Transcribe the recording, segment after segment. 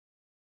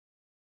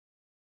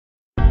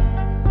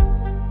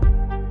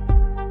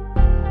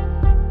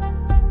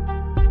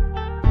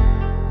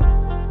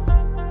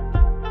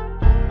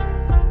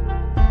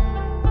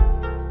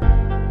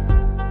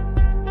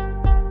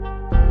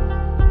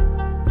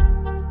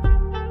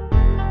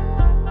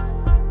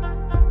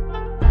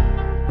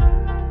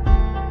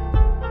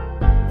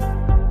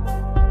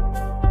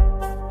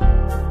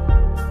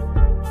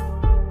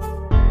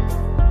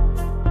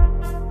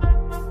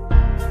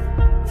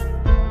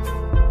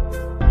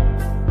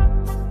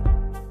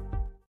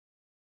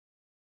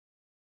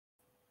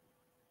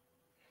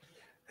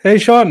Hey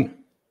Sean,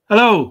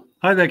 Hello.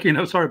 Hi there,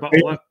 Keno. Sorry about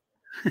all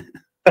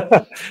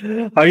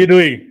that. how you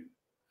doing?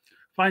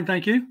 Fine,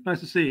 thank you. Nice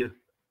to see you.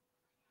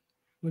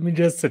 Let me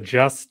just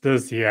adjust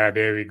this. Yeah,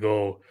 there we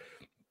go.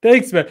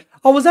 Thanks, man.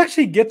 I was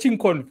actually getting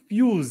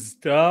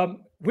confused.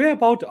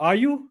 Whereabout are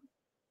you?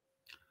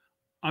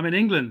 I'm in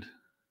England.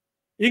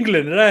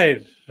 England,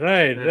 right,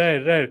 right, Yes.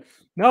 right, right.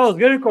 Now I was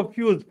getting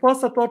confused.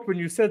 First, I thought when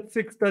you said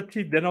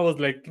 6:30, then I was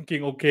like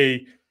thinking,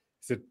 okay,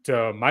 is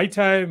it my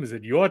time? Is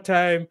it your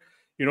time?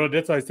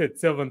 That's why I said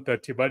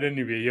 7:30. But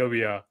anyway, here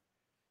we are.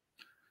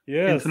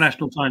 Yes.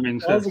 International timing,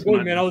 so How's it it's a going,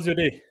 man? nightmare. How's your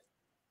day?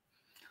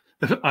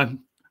 I'm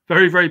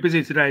very, very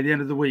busy today, the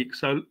end of the week,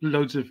 so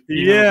loads of emails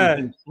and Yeah,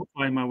 things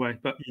flying my way,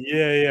 but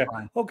Yeah, yeah.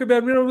 fine. Okay,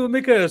 man, we'll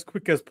make it as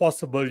quick as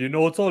possible.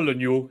 It's all on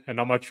you and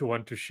how much you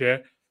want to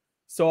share.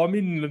 So, I'm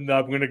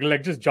gonna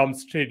like just jump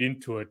straight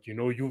into it.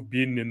 You've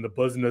been in the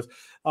business.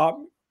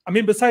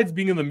 Besides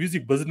being in the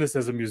music business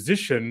as a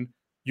musician,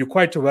 you're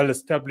quite a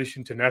well-established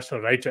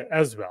international writer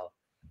as well.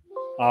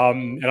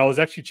 And I was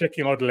actually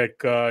checking out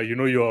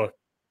your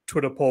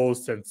Twitter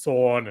posts and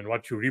so on, and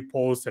what you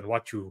repost and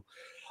what you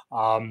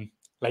um,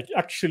 like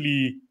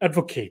actually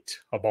advocate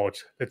about.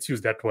 Let's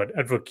use that word,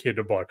 advocate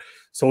about.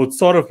 So it's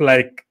sort of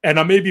like, and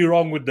I may be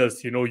wrong with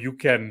this. You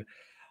can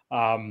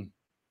um,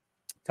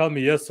 tell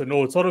me yes or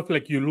no. It's sort of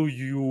like you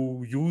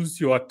use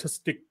your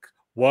artistic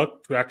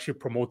work to actually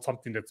promote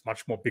something that's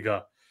much more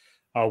bigger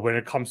when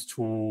it comes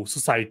to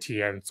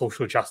society and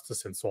social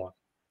justice and so on.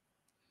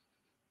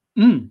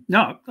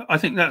 No, I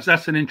think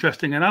that's an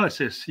interesting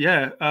analysis.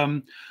 Yeah,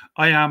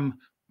 I am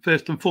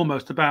first and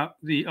foremost about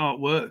the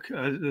artwork,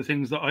 the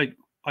things that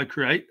I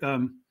create,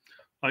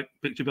 like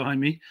picture behind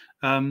me,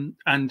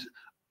 and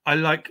I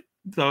like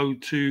though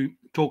to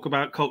talk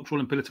about cultural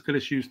and political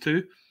issues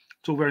too.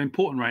 It's all very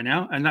important right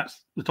now, and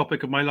that's the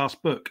topic of my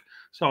last book.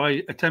 So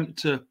I attempt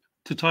to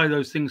tie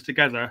those things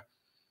together,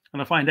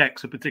 and I find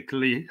X a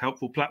particularly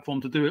helpful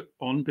platform to do it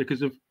on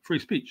because of free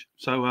speech.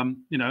 So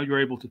you're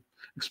able to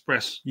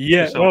express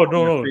Yeah. yourself, Oh, what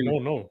no, you're no,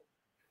 feeling. no, no.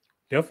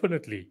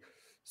 Definitely.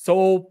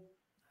 So,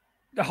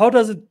 how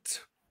does it?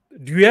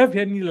 Do you have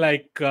any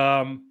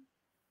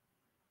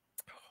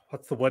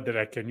what's the word that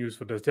I can use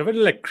for this? Do you have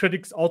any like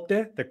critics out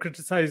there that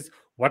criticize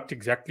what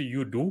exactly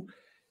you do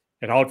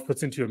and how it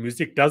fits into your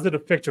music? Does it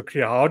affect your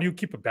career? How do you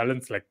keep a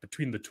balance like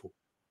between the two?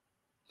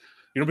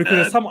 Because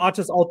there's Uh, some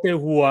artists out there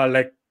who are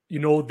like,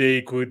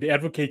 they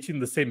advocating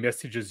the same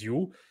message as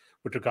you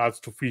with regards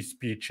to free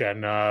speech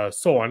and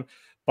so on,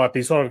 but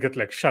they sort of get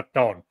like shut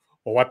down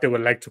or what they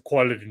would like to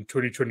call it in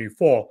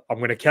 2024. I'm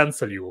going to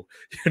cancel you,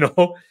 you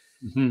know.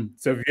 mhm.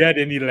 So have you had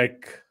any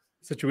like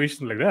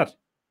situations like that?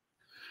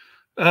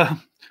 Uh,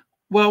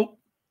 well,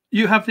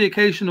 you have the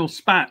occasional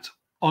spat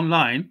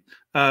online.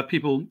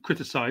 People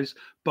criticize,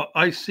 but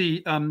I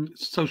see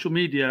social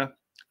media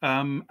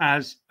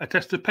as a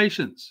test of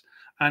patience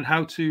and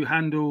how to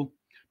handle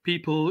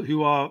people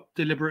who are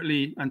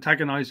deliberately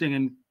antagonizing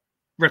and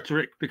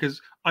rhetoric.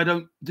 Because I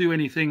don't do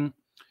anything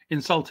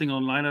insulting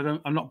online.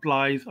 I'm not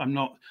blithe. I'm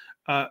not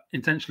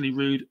intentionally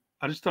rude.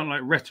 I just don't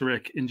like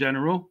rhetoric in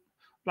general.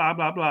 Blah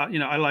blah blah.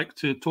 I like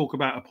to talk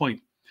about a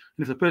point.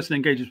 And if the person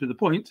engages with the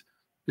point,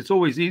 it's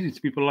always easy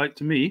to be polite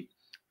to me.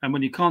 And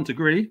when you can't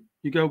agree,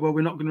 you go, well,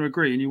 we're not going to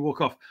agree, and you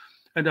walk off.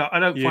 And I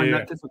don't find Yeah,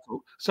 that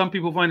difficult. Some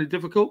people find it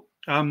difficult.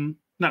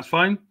 That's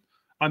fine.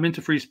 I'm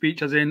into free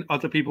speech, as in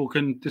other people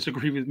can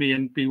disagree with me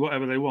and be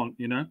whatever they want.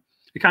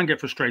 It can get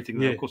frustrating,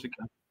 though. yeah. Of course, it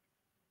can.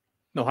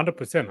 No,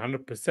 100%,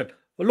 100%.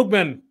 Well, look,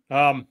 man,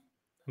 I'm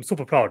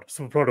super proud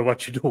of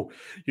what you do.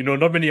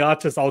 Not many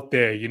artists out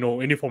there,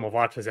 any form of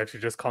artist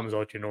actually just comes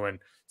out, and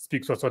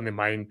speaks what's on their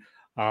mind,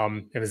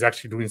 and is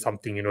actually doing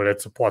something,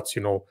 that supports,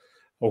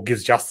 or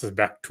gives justice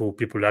back to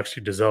people who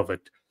actually deserve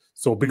it.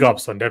 So big Mm.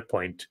 ups on that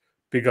point.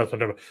 Big ups on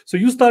that. So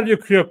you started your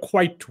career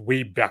quite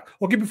way back.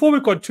 Okay, before we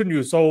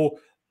continue, so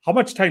how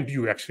much time do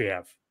you actually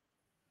have?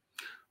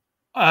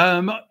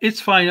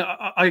 It's fine.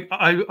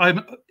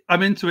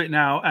 I'm into it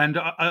now, and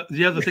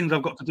the other things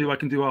I've got to do, I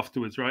can do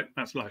afterwards. Right?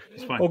 That's life.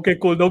 It's fine. Okay,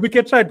 cool. Now we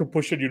can try to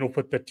push it,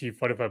 for 30,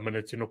 45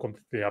 minutes,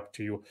 completely up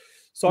to you.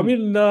 So,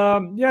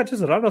 Mm. yeah,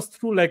 just run us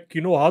through, like,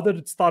 how did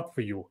it start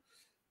for you?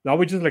 Now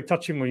we're just like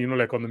touching on,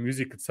 like on the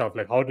music itself,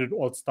 like how did it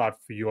all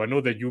start for you? I know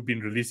that you've been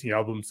releasing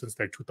albums since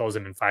like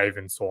 2005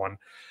 and so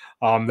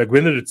on. Like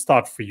when did it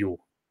start for you?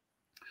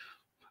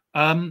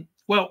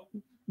 Well,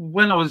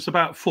 when I was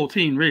about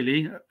 14,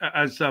 really,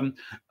 as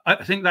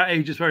I think that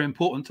age is very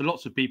important to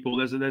lots of people.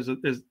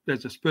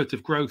 There's a spurt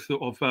of growth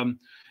of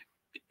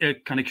a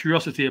kind of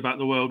curiosity about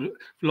the world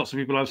for lots of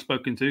people I've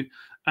spoken to,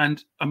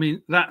 and I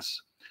mean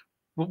that's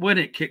when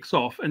it kicks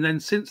off. And then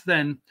since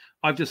then,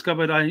 I've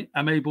discovered I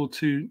am able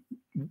to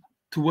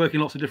work in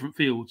lots of different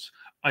fields.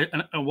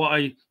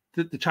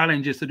 The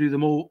challenge is to do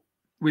them all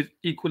with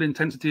equal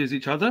intensity as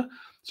each other,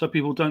 so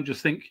people don't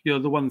just think you're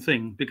the one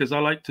thing. Because I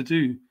like to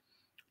do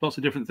lots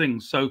of different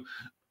things. So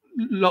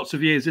lots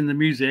of years in the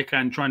music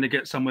and trying to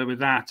get somewhere with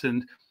that,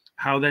 and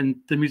how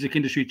then the music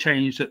industry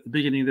changed at the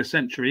beginning of the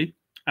century.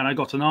 And I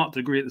got an art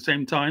degree at the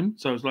same time,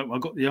 so I was like, well, I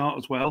got the art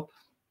as well.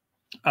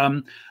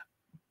 Um,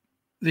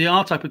 the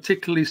art I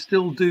particularly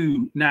still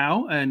do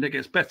now, and it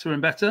gets better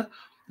and better.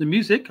 The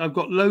music, I've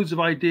got loads of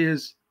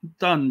ideas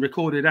done,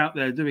 recorded out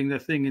there, doing their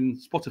thing in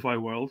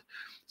Spotify world.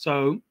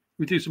 So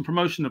we do some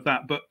promotion of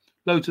that, but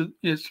loads of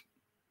it's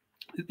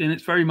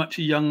very much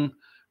a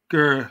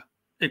younger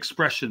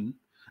expression.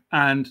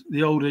 And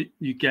the older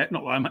you get,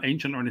 not that I'm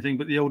ancient or anything,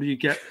 but the older you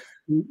get,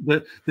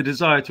 the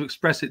desire to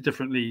express it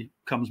differently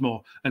comes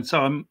more. And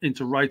so I'm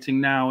into writing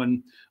now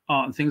and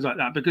art and things like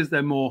that, because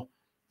they're more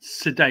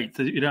sedate.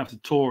 You don't have to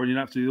tour and you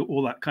don't have to do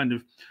all that kind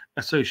of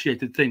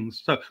associated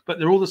things. So, but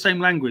they're all the same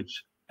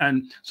language.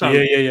 And so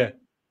yeah.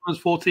 I was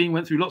 14,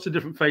 went through lots of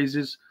different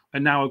phases,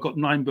 and now I've got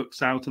 9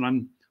 books out and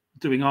I'm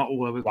doing art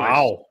all over the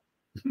place.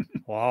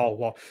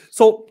 Wow.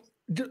 So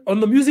on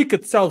the music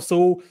itself,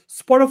 so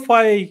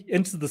Spotify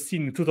entered the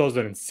scene in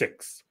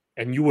 2006,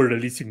 and you were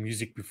releasing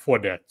music before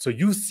that. So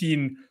you've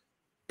seen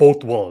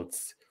both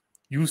worlds.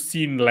 You've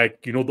seen,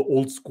 like, the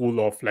old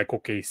school of, like,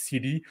 okay,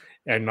 CD,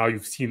 and now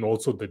you've seen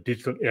also the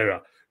digital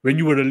era. When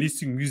you were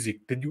releasing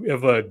music, did you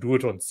ever do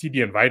it on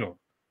CD and vinyl?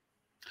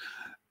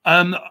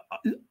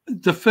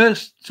 The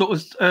first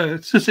sort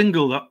of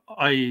single that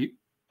I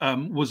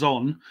was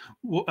on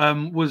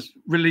was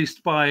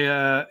released by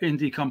an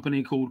indie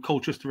company called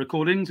Colchester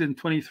Recordings in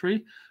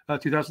 2003,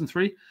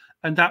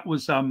 and that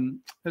was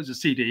a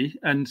CD.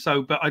 And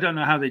so, but I don't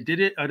know how they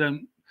did it.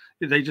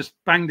 They just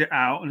banged it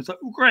out, and it's like,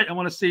 oh, great, I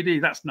want a CD.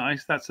 That's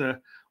nice. That's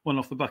a one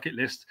off the bucket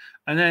list.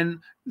 And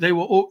then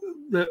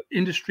the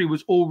industry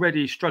was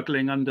already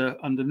struggling under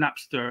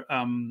Napster,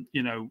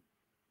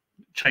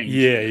 change.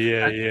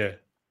 Yeah.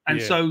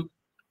 And so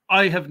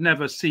I have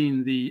never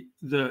seen the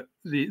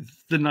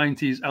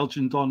 90s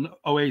Elton John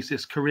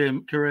Oasis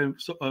career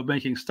sort of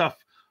making stuff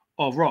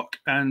of rock,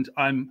 and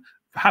I'm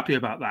happy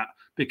about that,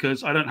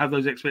 because I don't have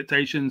those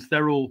expectations.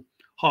 They're all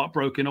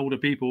heartbroken older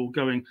people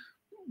going,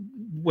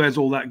 where's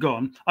all that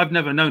gone? I've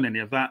never known any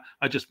of that.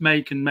 I just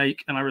make, and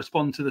I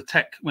respond to the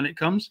tech when it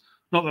comes.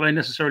 Not that I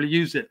necessarily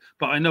use it,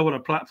 but I know what a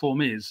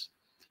platform is.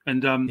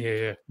 And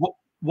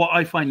what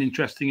I find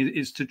interesting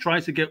is to try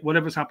to get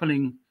whatever's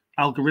happening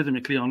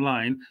algorithmically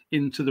online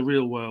into the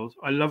real world.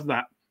 I love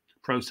that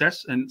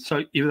process. And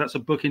so either that's a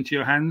book into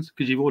your hands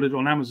because you've ordered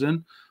on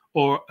Amazon,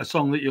 or a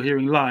song that you're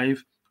hearing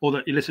live, or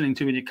that you're listening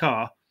to in your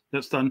car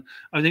that's done.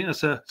 I think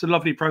it's a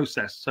lovely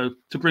process. So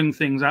to bring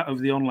things out of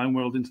the online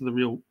world into the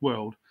real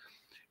world.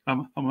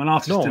 I'm an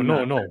artist.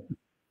 No.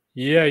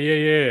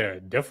 Yeah,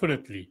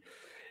 definitely.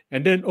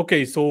 And then,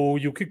 okay, so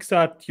you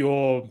kickstart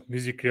your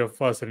music career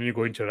first, and then you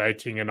go into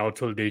writing, and now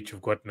till date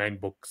you've got 9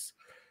 books.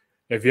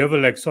 Have you ever,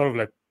 like, sort of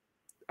like,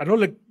 I know,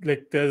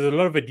 like there's a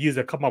lot of ideas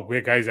that come up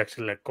where guys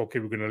actually like, okay,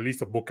 we're going to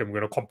release a book and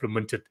we're going to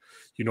complement it,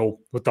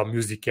 with our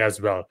music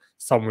as well,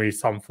 some way,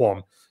 some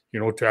form,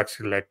 to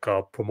actually like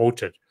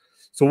promote it.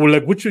 So,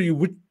 like, do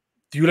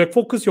you like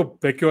focus your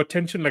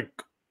attention like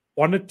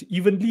on it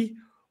evenly,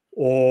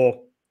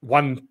 or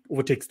one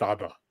overtakes the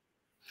other?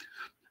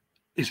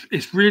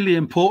 It's really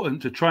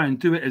important to try and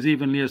do it as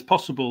evenly as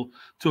possible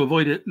to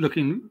avoid it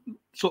looking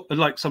sort of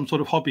like some sort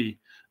of hobby,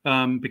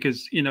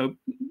 because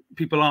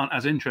people aren't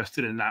as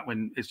interested in that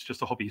when it's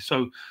just a hobby.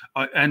 So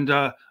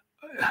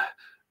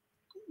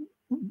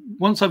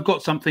once I've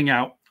got something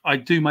out, I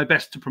do my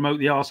best to promote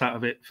the arse out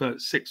of it for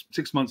six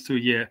months to a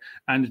year,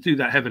 and do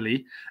that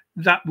heavily.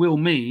 That will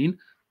mean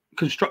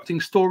constructing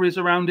stories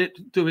around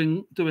it,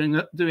 doing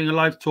a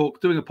live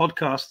talk, doing a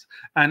podcast,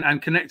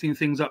 and connecting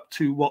things up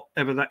to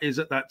whatever that is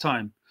at that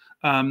time.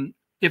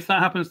 If that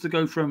happens to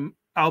go from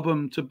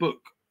album to book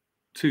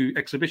to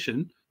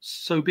exhibition,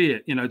 so be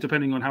it,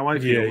 depending on how I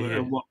feel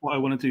and what I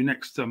want to do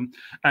next.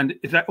 And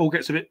if that all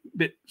gets a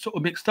bit sort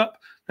of mixed up,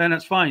 then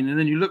that's fine. And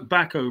then you look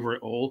back over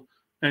it all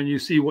and you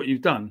see what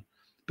you've done.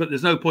 But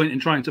there's no point in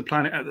trying to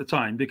plan it at the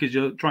time, because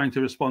you're trying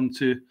to respond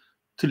to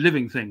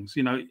living things,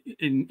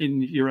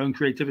 in your own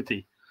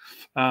creativity.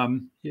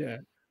 Did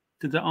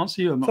that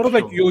answer you? I'm not sort of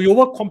sure. like your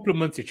work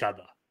complements each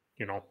other,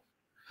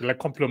 like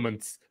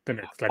complements the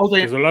next. Like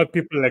there's a lot of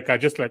people like are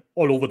just like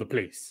all over the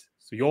place.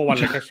 So your one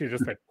like actually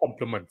just like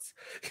complements,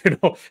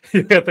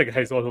 you get the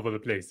guys all over the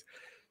place.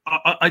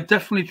 I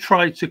definitely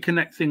try to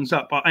connect things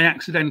up. I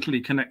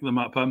accidentally connect them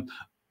up.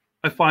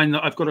 I find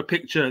that I've got a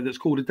picture that's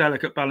called A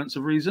Delicate Balance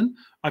of Reason.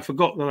 I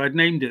forgot that I'd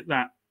named it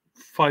that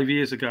 5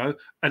 years ago,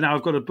 and now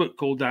I've got a book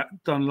called that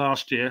done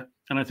last year,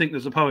 and I think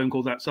there's a poem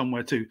called that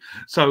somewhere too.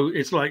 So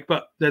it's like,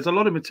 but there's a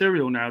lot of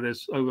material now.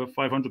 There's over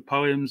 500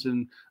 poems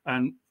and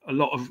a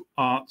lot of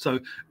art. So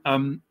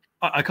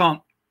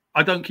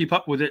I don't keep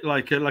up with it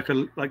like a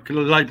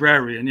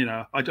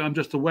librarian. I'm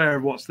just aware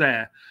of what's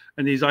there,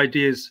 and these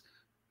ideas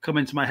come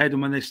into my head,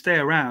 and when they stay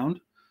around,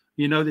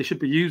 they should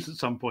be used at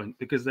some point,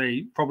 because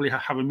they probably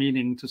have a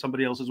meaning to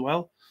somebody else as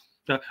well.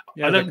 So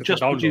I don't like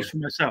just produce for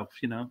myself,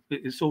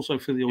 it's also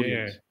for the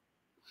audience.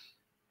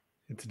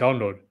 It's a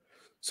download.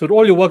 So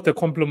all your work that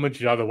complement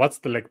each other, what's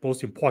the like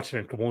most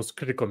important and most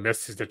critical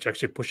message that you're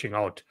actually pushing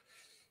out?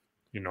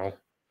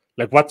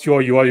 Like what's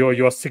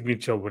your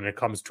signature when it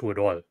comes to it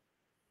all?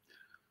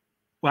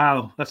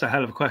 Wow, that's a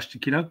hell of a question,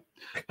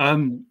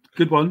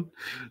 good one.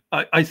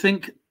 I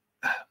think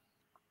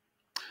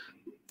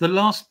the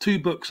last 2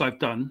 books I've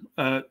done,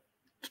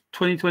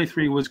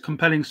 2023 was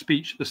Compelling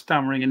Speech, The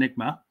Stammering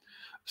Enigma.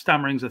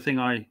 Stammering's a thing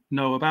I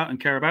know about and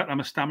care about. I'm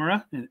a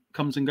stammerer. It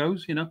comes and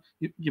goes, you know.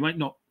 You might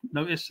not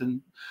notice.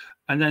 And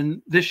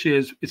then this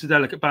year's It's a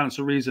Delicate Balance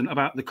of Reason,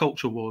 about the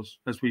culture wars,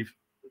 as we've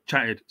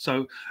chatted.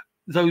 So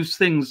those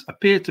things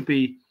appear to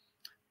be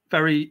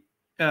very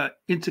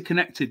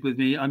interconnected with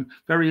me. I'm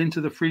very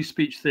into the free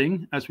speech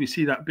thing, as we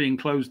see that being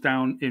closed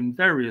down in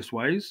various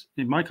ways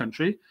in my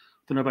country.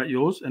 I don't know about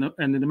yours.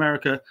 And in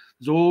America,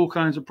 there's all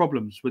kinds of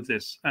problems with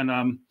this.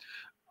 And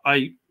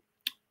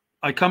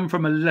I come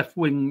from a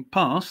left-wing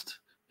past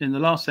in the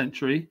last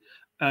century.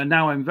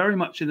 Now I'm very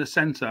much in the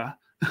centre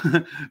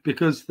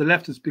because the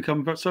left has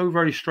become so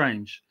very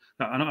strange.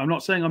 I'm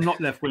not saying I'm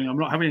not left-wing. I'm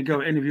not having a go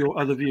at any of your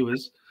other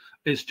viewers.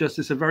 It's just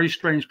it's a very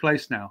strange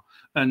place now.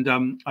 And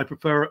I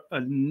prefer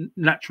a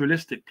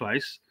naturalistic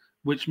place,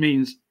 which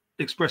means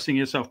expressing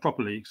yourself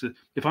properly. So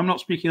if I'm not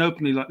speaking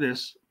openly like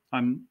this,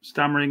 I'm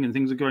stammering and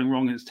things are going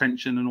wrong and it's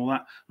tension and all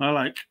that. And I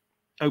like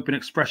open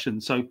expression.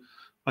 So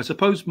I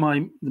suppose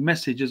the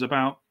message is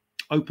about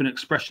open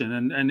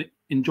expression and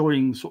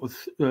enjoying sort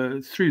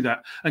of through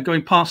that and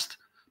going past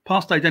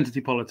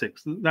identity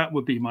politics. That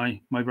would be my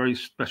very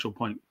special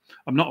point.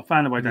 I'm not a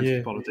fan of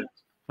identity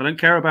politics. I don't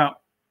care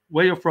about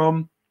where you're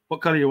from, what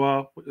color you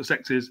are, what your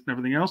sex is, and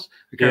everything else.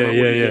 I care about what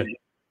you're doing.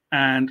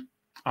 And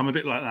I'm a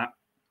bit like that.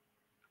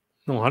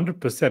 No,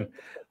 100%.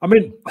 I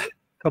mean,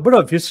 a bit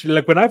of history.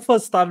 Like when I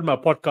first started my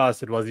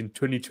podcast, it was in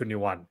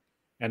 2021.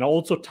 And I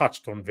also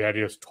touched on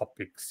various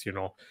topics, you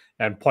know,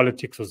 and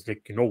politics was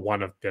like, you know,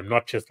 one of them,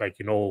 not just like,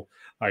 you know,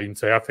 in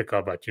South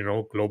Africa, but, you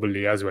know,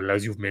 globally as well.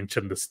 As you've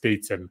mentioned, the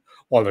States and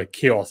all the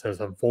chaos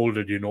has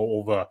unfolded, you know,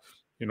 over,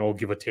 you know,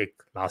 give or take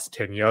last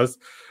 10 years.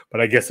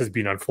 But I guess it's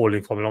been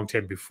unfolding from a long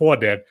time before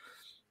that.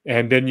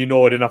 And then, you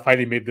know, then I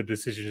finally made the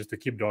decision just to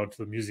keep down to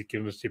the music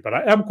industry. But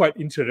I am quite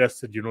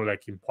interested, you know,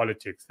 like in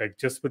politics, like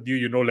just with you,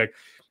 you know, like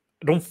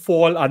I don't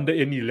fall under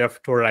any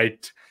left or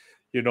right.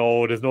 You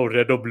know, there's no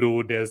red or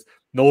blue. There's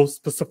no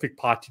specific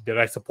party that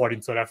I support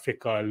in South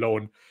Africa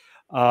alone.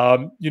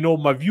 You know,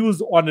 my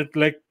views on it,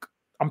 like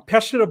I'm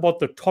passionate about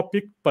the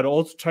topic, but I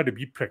also try to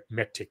be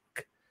pragmatic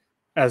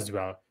as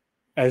well.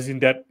 As in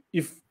that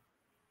if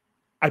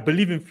I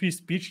believe in free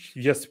speech,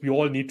 yes, we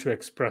all need to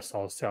express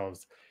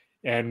ourselves.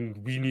 And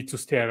we need to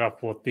stand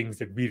up for things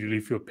that we really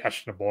feel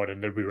passionate about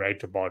and that we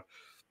write about.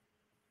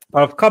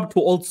 But I've come to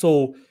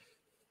also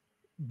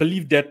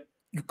believe that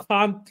you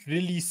can't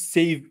really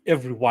save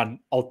everyone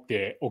out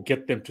there or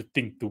get them to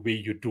think the way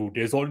you do.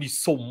 There's only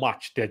so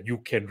much that you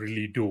can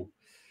really do.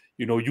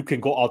 You know, you can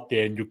go out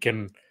there and you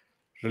can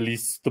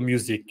release the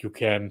music, you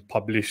can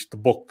publish the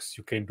books,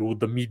 you can do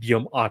the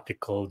Medium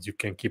articles, you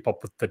can keep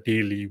up with the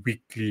daily,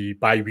 weekly,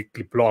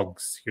 bi-weekly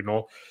blogs, you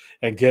know,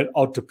 and get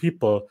out to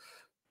people.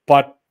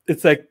 But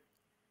it's like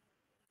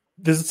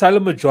there's a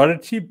silent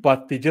majority,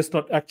 but they're just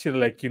not actually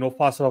like, you know,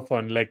 fast enough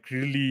on like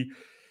really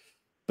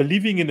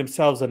believing in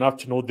themselves enough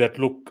to know that,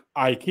 look,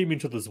 I came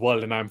into this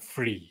world and I'm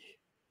free.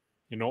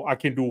 You know, I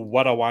can do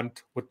what I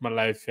want with my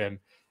life and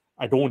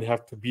I don't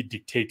have to be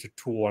dictated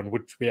to on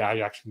which way I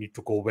actually need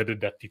to go, whether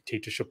that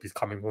dictatorship is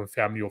coming from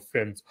family or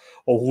friends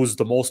or who's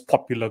the most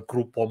popular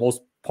group or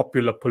most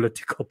popular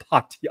political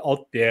party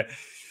out there.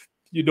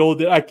 You know,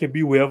 that I can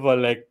be wherever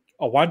like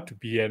I want to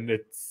be. And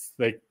it's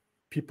like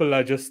people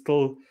are just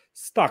still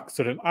stuck.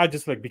 So then I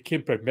just like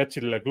became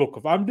pragmatic, like, look,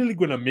 if I'm really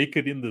going to make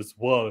it in this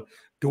world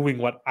doing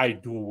what I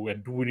do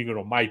and doing it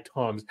on my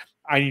terms,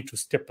 I need to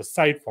step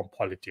aside from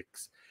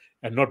politics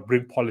and not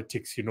bring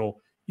politics, you know,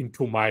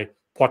 into my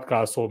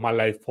podcast or my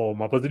life or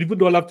my person, even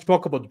though I love to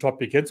talk about the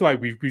topic. Hence why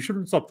we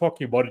shouldn't stop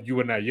talking about it, you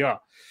and I, yeah.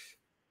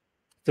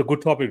 It's a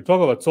good topic to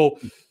talk about. So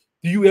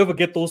do you ever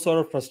get those sort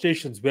of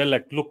frustrations where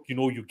like, look, you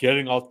know, you're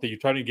getting out there, you're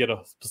trying to get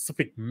a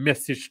specific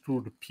message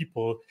to the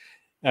people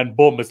and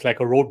boom, it's like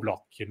a roadblock,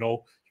 you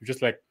know, you're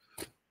just like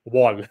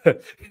wall, you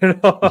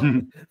know,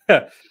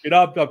 you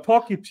know, I'm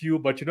talking to you,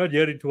 but you're not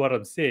hearing to what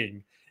I'm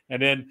saying.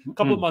 And then a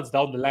couple of months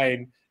down the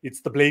line,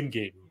 it's the blame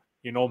game.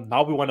 You know,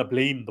 now we want to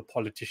blame the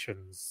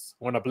politicians,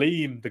 want to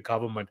blame the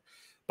government.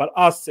 But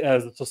us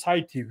as a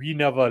society, we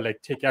never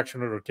like take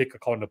action or take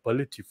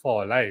accountability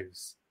for our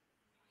lives.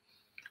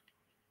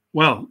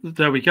 Well,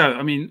 there we go.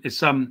 I mean,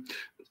 it's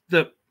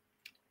the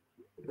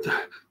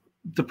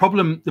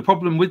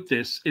problem with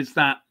this is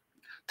that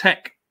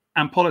tech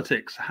and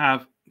politics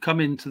have come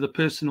into the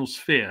personal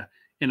sphere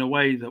in a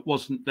way that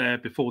wasn't there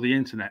before the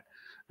internet.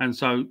 And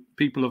so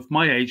people of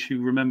my age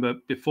who remember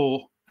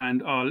before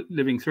and are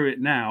living through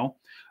it now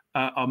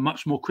are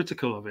much more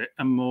critical of it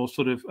and more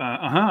sort of,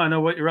 I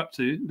know what you're up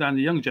to, than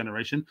the young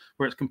generation,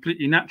 where it's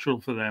completely natural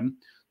for them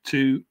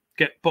to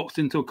get boxed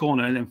into a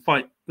corner and then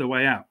fight their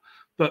way out.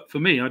 But for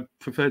me, I'd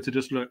prefer to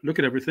just look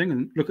at everything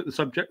and look at the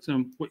subject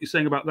and what you're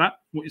saying about that,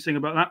 what you're saying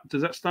about that.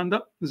 Does that stand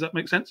up? Does that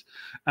make sense?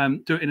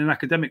 Do it in an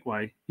academic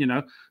way, you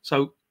know?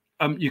 So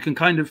you can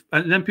kind of,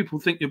 and then people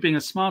think you're being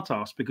a smart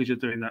ass because you're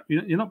doing that.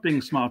 You're not being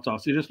a smart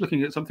ass. You're just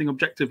looking at something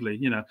objectively,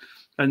 you know.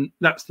 And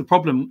that's the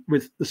problem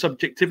with the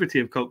subjectivity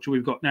of culture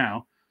we've got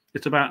now.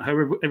 It's about how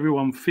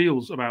everyone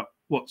feels about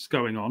what's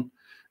going on.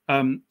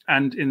 And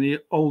in the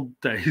old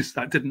days,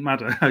 that didn't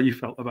matter how you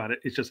felt about it.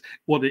 It's just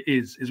what it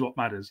is what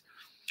matters.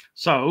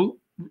 So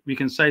we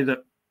can say that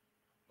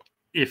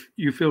if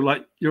you feel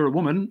like you're a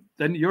woman,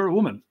 then you're a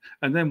woman.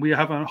 And then we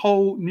have a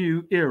whole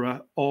new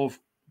era of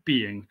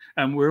being.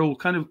 And we're all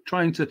kind of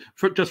trying to,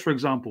 for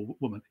example,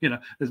 woman,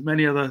 there's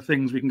many other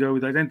things we can go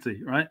with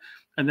identity, right?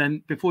 And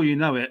then before you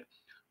know it,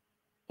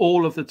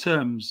 all of the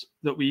terms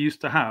that we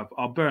used to have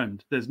are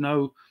burned. There's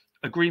no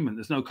agreement.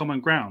 There's no common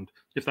ground.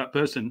 If that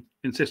person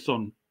insists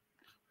on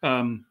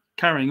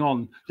carrying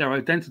on their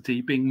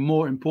identity being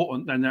more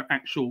important than their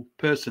actual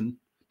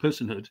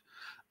personhood,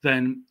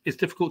 then it's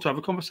difficult to have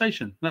a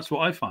conversation. That's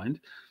what I find.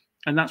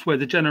 And that's where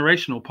the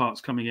generational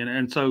part's coming in.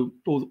 And so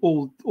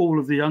all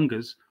of the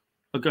youngers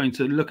are going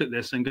to look at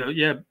this and go,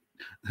 yeah,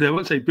 they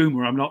won't say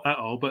boomer, I'm not that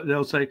old, but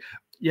they'll say,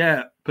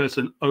 yeah,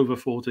 person over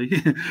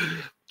 40,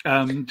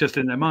 just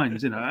in their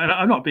minds, And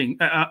I'm not being,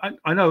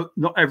 I know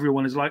not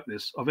everyone is like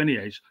this of any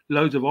age.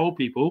 Loads of old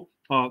people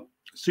are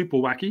super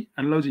wacky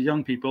and loads of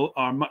young people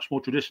are much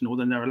more traditional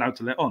than they're allowed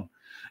to let on.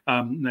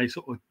 They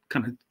sort of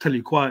kind of tell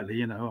you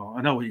quietly, oh,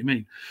 I know what you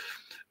mean.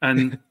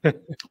 And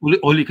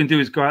all you can do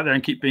is go out there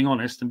and keep being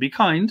honest and be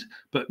kind,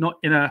 but not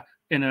in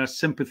a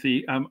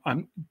sympathy,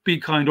 be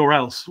kind or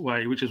else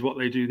way, which is what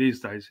they do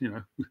these days.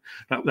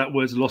 That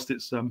word's lost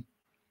its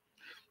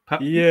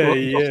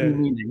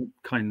meaning,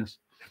 kindness.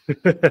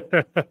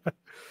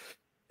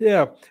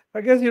 Yeah,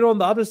 I guess on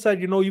the other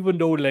side, even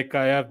though like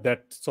I have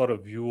that sort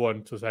of view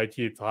on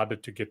society, it's harder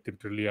to get them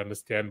to really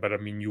understand. But I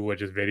mean, you are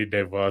just very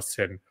diverse,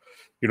 and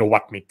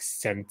what makes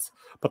sense.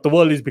 But the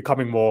world is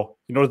becoming more,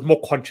 there's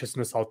more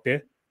consciousness out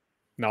there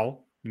now,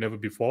 never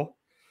before.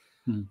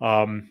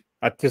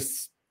 I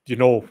just,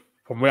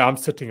 from where I'm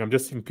sitting, I'm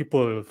just seeing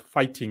people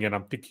fighting, and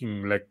I'm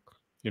thinking like,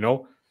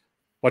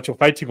 what you're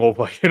fighting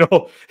over,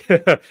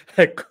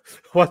 like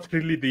what's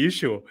really the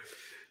issue,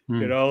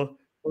 those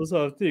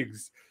sort of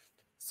things.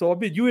 So I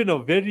mean, you're in a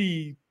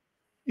very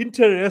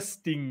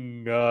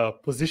interesting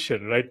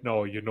position right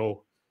now, in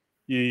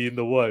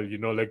the world,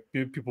 like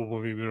people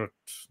will maybe not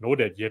know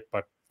that yet,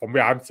 but from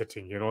where I'm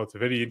sitting, it's a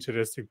very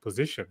interesting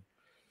position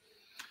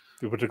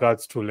with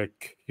regards to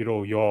like,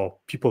 your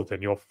people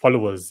and your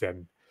followers.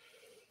 And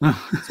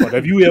so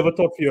have you ever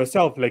thought for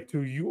yourself, like,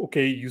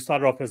 you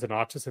started off as an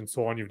artist and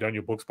so on, you've done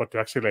your books, but to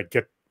actually like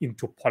get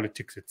into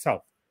politics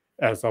itself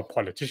as a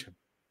politician?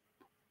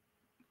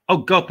 Oh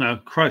God, no!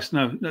 Christ,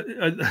 no!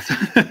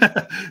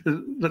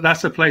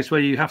 That's a place where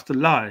you have to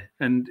lie,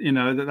 and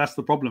that's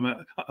the problem.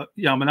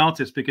 I'm an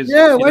artist because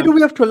why do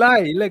we have to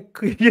lie? Like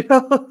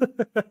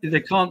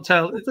they can't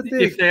tell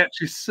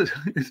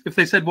if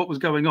they said what was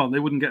going on, they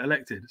wouldn't get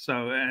elected.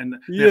 So and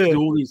they have to do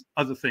all these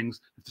other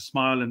things, to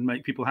smile and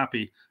make people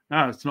happy.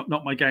 No, it's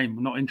not my game.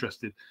 I'm not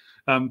interested.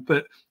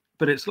 But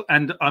it's,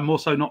 and I'm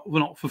also not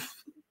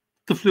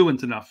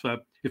fluent enough.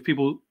 If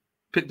people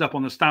picked up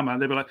on the stammer,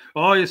 they'd be like,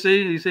 oh, you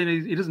see,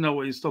 he doesn't know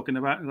what he's talking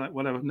about. Like,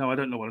 whatever. No, I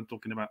don't know what I'm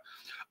talking about.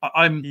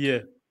 I'm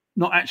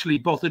not actually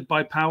bothered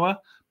by power.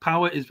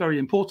 Power is very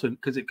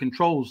important because it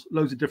controls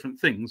loads of different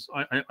things.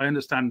 I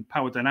understand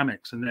power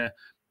dynamics, and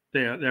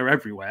they're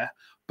everywhere,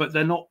 but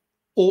they're not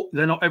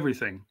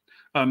everything.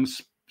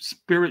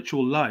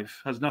 Spiritual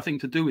life has nothing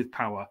to do with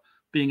power.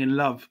 Being in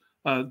love,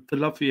 the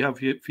love you have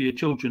for your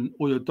children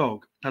or your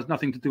dog has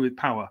nothing to do with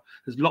power.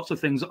 There's lots of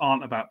things that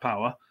aren't about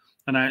power,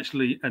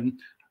 and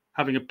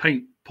having a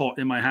paint pot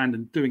in my hand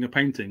and doing a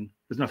painting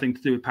has nothing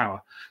to do with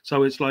power.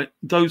 So it's like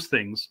those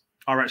things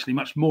are actually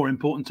much more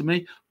important to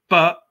me.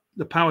 But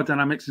the power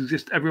dynamics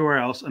exist everywhere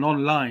else. And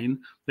online,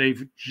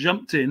 they've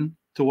jumped in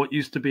to what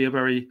used to be a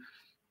very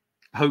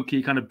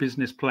hokey kind of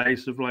business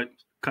place of like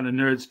kind of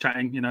nerds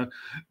chatting.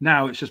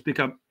 Now it's just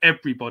become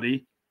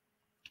everybody.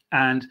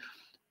 And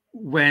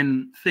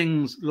when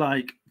things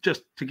like,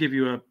 just to give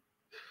you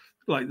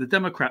like the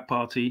Democrat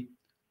Party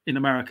in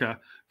America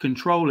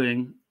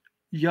controlling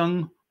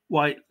young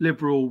white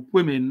liberal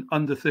women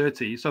under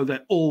 30, so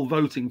they're all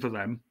voting for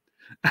them,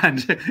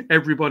 and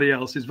everybody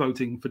else is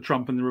voting for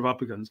Trump and the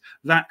Republicans.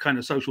 That kind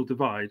of social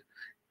divide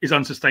is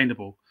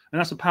unsustainable, and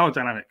that's a power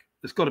dynamic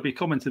that's got to be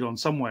commented on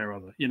some way or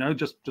other.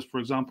 Just for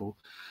example,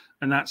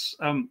 and that's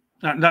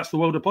the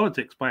world of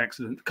politics by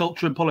accident.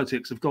 Culture and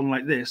politics have gone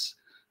like this,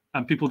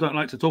 and people don't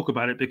like to talk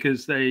about it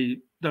because they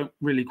don't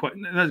really quite.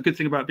 And that's a good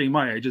thing about being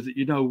my age, is that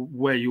you know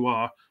where you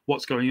are,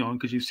 what's going on,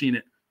 because you've seen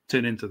it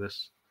turn into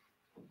this.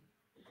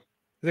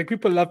 Like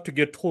people love to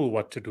get told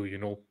what to do,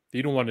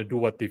 They don't want to do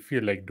what they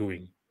feel like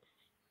doing.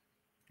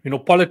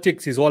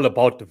 Politics is all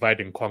about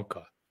divide and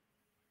conquer,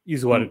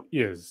 is what it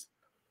is.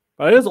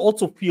 But I just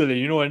also feel that,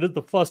 and this is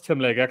the first time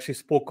like I actually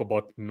spoke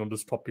about,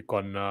 this topic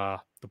on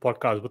the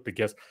podcast with the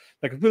guests.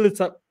 Like I feel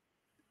this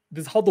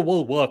is how the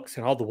world works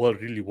and how the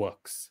world really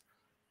works.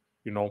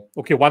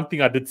 Okay, one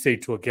thing I did say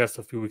to a guest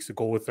a few weeks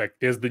ago was like,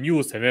 there's the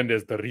news and then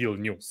there's the real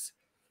news.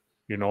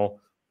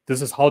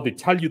 This is how they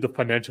tell you the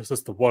financial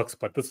system works,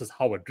 but this is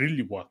how it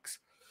really works.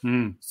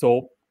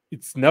 So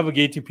it's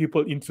navigating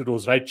people into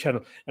those right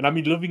channels. And I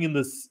mean, living in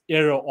this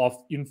era of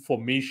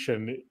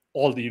information,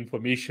 all the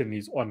information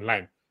is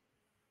online.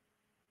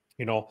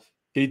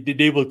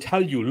 they will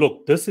tell you,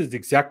 look, this is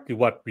exactly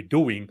what we're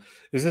doing.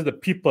 This is the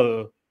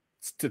people's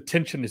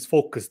attention is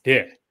focused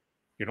there.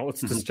 You know,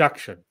 it's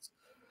distractions.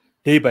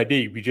 Day by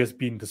day, we're just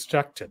being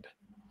distracted.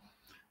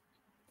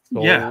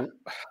 Yeah.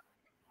 So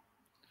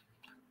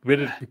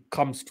when it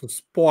comes to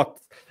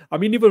sports, I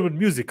mean, even with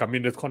music, I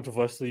mean, there's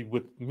controversy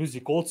with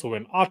music also,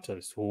 and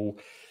artists who,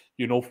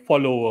 you know,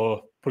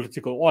 follow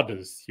political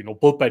orders, you know,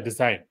 built by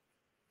design.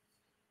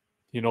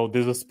 You know,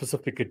 there's a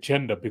specific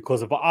agenda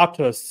because of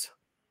artists,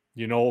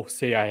 you know,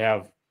 say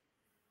I'm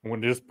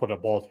going to just put a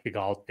ball figure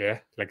out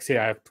there. Like, say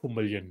I have 2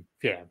 million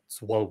fans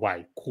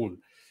worldwide. Cool.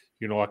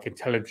 You know, I can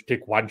tell them to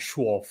take one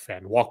shoe off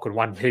and walk on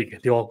one leg,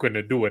 and they're all going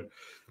to do it.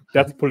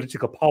 That's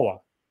political power.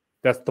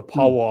 That's the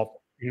power of,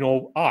 you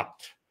know,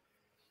 art.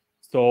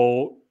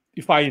 So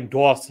if I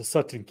endorse a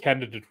certain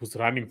candidate who's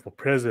running for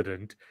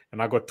president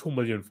and I got 2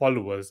 million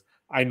followers,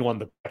 I know on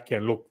the back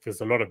end, look, there's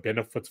a lot of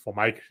benefits for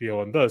my career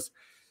on this.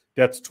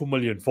 That's 2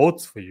 million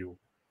votes for you.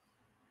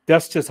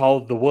 That's just how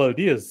the world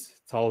is.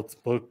 It's how it's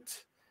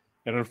built.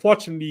 And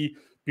unfortunately,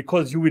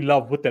 because you're in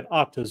love with that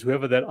artist,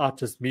 whoever that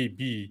artist may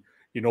be,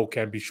 you know,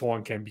 can be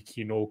Sean, can be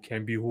Kino,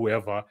 can be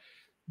whoever.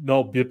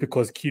 No,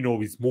 because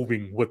Kino is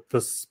moving with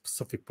this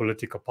specific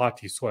political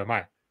party, so am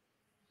I.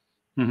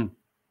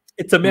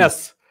 It's a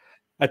mess.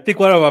 I think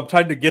what I'm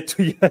trying to get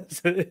to,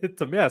 yes,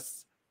 it's a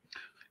mess.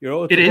 You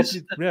know, it's it a is.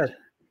 complete mess.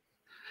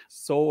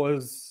 So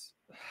is,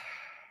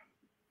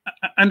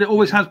 and it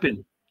always has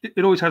been.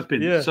 It always has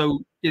been. Yeah. So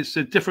it's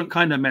a different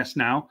kind of mess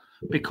now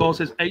because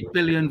there's 8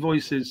 billion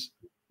voices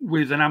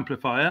with an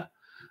amplifier.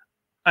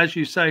 As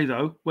you say,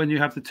 though, when you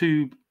have the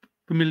 2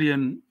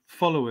 million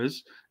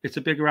followers, it's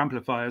a bigger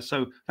amplifier.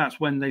 So that's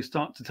when they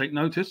start to take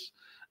notice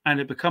and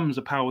it becomes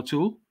a power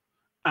tool.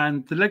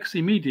 And the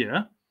legacy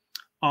media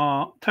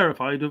are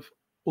terrified of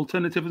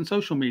alternative and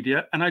social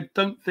media. And I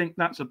don't think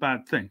that's a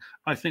bad thing.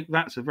 I think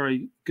that's a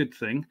very good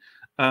thing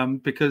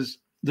because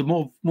the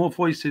more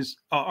voices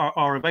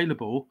are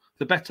available,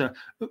 the better.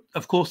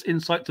 Of course,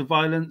 incite to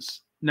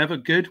violence, never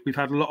good. We've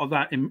had a lot of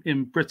that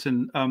in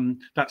Britain,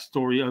 that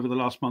story over the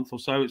last month or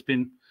so. It's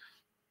been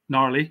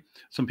gnarly.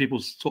 Some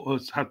people sort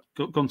of had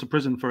gone to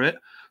prison for it.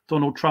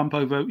 Donald Trump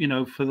over, you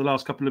know, for the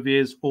last couple of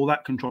years, all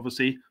that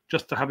controversy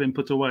just to have him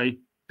put away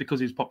because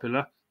he's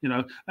popular, you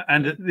know,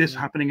 and this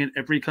happening in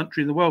every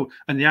country in the world.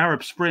 And the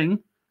Arab Spring,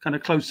 kind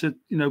of closer,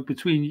 you know,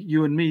 between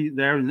you and me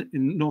there in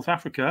North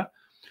Africa,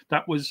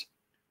 that was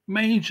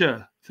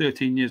major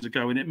 13 years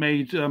ago, and it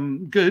made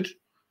good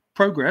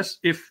progress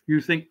if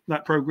you think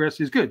that progress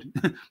is good.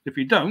 If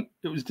you don't,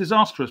 it was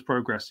disastrous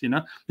progress, you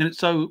know. And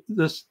so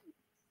the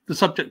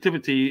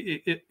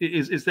subjectivity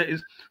is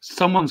that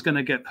someone's going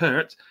to get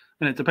hurt,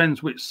 and it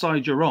depends which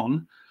side you're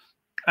on.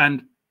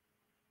 And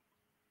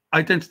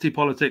identity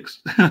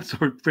politics,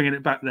 sorry, bringing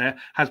it back there,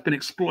 has been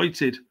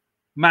exploited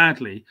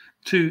madly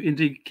to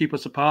indeed keep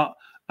us apart,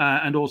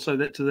 and also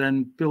that to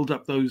then build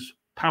up those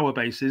power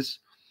bases,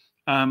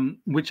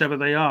 whichever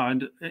they are.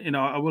 And you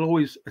know, I will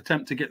always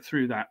attempt to get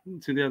through that,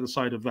 to the other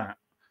side of that,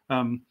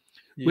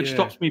 which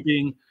stops me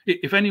being.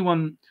 If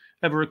anyone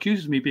ever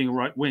accuses me being a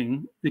right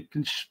wing, it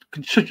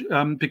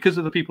because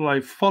of the people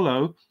I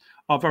follow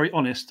are very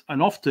honest,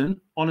 and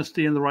often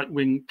honesty and the right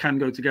wing can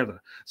go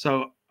together.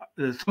 So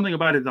there's something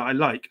about it that I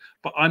like,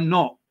 but I'm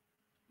not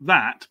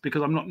that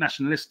because I'm not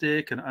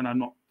nationalistic and I'm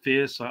not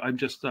fierce. I'm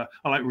just I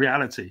like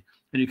reality,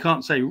 and you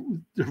can't say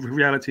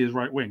reality is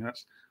right wing.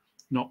 That's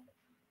not.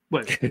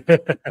 Well,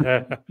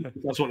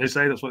 that's what they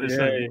say. That's what they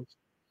say.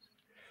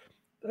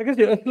 I guess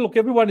look,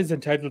 everyone is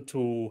entitled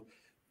to,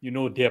 you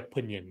know, their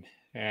opinion,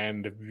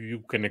 and if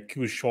you can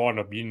accuse Sean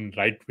of being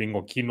right wing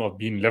or Keen of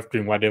being left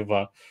wing,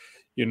 whatever,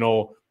 you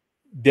know,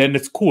 then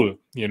it's cool.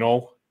 You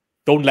know,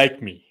 don't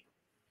like me.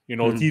 You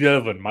know, it's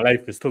irrelevant. My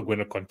life is still going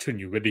to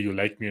continue, whether you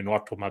like me or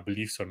not, or my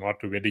beliefs or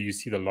not, or whether you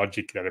see the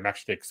logic that I'm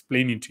actually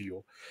explaining to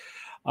you.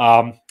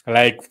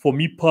 Like for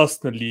me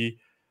personally,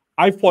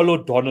 I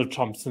followed Donald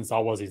Trump since I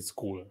was in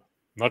school.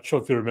 Not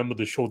sure if you remember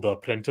the show The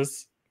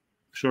Apprentice.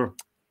 Sure.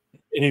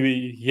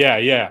 Anyway,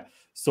 yeah.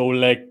 So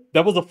like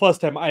that was the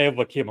first time I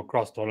ever came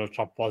across Donald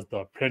Trump was The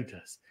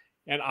Apprentice.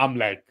 And I'm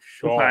like,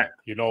 sure,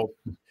 you know,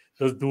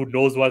 this dude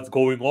knows what's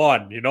going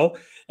on, you know?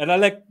 And I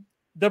like,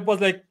 that was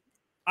like,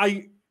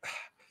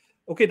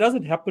 okay, it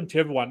doesn't happen to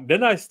everyone.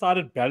 Then I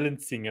started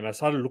balancing and I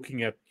started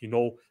looking at, you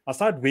know, I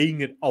started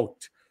weighing it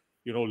out,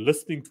 you know,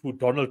 listening to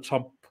Donald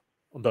Trump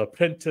on The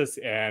Apprentice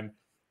and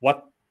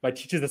what my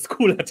teachers at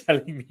school are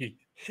telling me.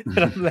 And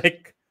I'm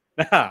like,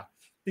 nah,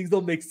 things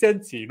don't make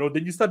sense here, you know.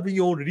 Then you start doing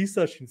your own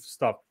research and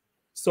stuff.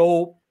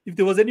 So if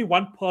there was any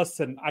one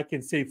person I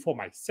can say for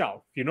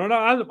myself, you know,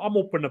 I'm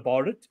open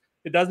about it.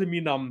 It doesn't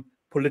mean I'm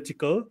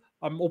political.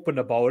 I'm open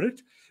about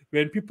it.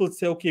 When people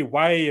say, okay,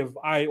 why have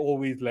I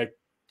always like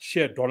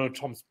shared Donald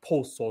Trump's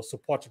posts or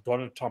supported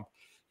Donald Trump,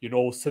 you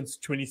know, since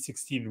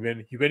 2016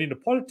 when he went into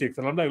politics?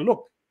 And I'm like,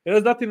 look, it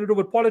has nothing to do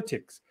with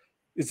politics.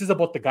 It's just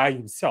about the guy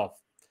himself.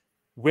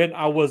 When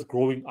I was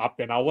growing up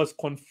and I was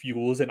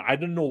confused and I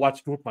didn't know what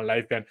to do with my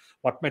life and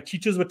what my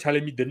teachers were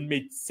telling me didn't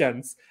make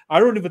sense, I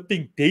don't even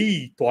think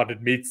they thought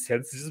it made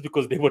sense. This is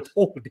because they were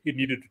told they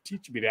needed to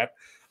teach me that.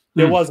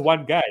 there was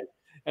one guy,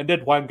 and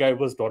that one guy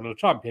was Donald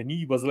Trump, and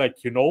he was like,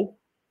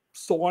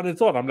 so on and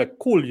so on. I'm like,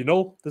 cool,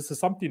 this is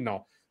something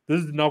now.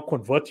 This is now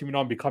converting me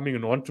now, becoming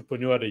an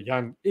entrepreneur at a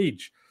young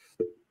age,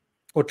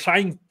 or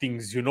trying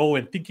things,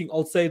 and thinking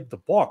outside the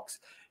box.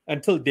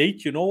 Until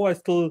date, I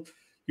still,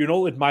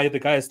 admire the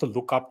guy. I still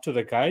look up to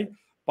the guy,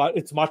 but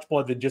it's much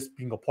more than just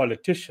being a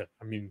politician.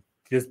 I mean,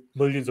 there's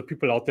millions of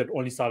people out there that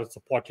only started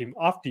supporting him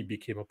after he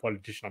became a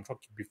politician. I'm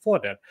talking before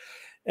that.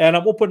 And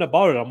I'm open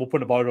about it. I'm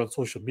open about it on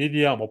social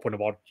media. I'm open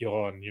about it here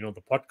on,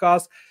 the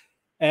podcast.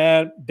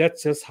 And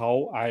that's just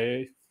how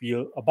I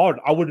feel about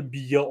it. I wouldn't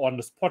be here on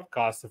this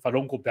podcast if I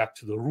don't go back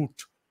to the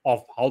root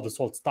of how this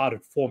all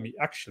started for me,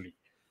 actually.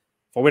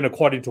 If I went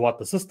according to what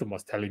the system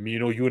was telling me,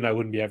 you and I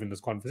wouldn't be having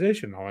this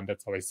conversation now, and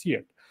that's how I see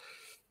it.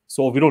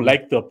 So if you don't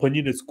like the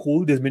opinion, it's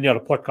cool. There's many other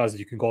podcasts that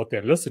you can go out there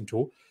and listen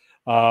to.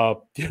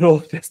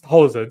 There's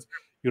thousands.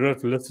 You don't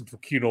have to listen to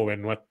Kino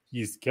and what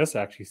his guests are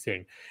actually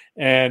saying.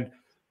 And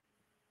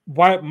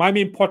why my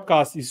main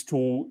podcast is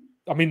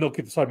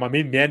my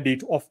main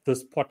mandate of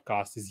this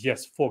podcast is,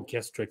 yes, for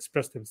guests to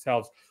express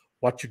themselves,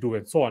 what you do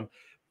and so on.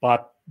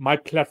 But my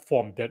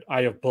platform that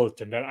I have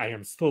built and that I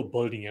am still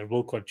building and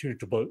will continue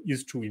to build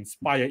is to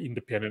inspire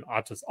independent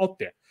artists out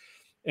there.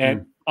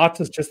 And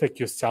artists just like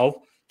yourself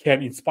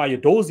can inspire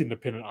those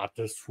independent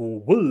artists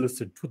who will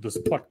listen to this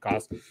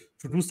podcast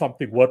to do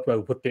something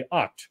worthwhile with their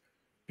art.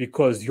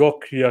 Because your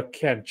career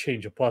can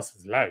change a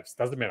person's lives.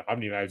 Doesn't matter how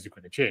many lives you're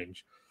going to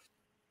change.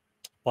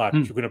 But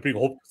you're going to bring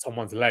hope to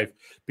someone's life.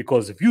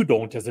 Because if you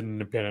don't, as an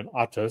independent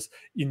artist,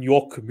 in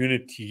your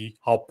community,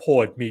 how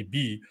poor it may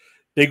be,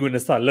 they're going to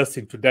start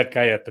listening to that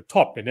guy at the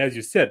top. And as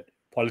you said,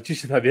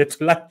 politicians are there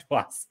to lie to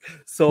us.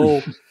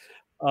 So,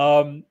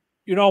 I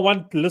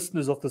want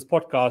listeners of this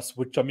podcast,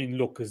 which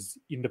as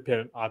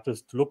independent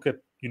artists, to look at,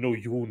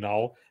 you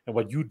now and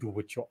what you do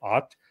with your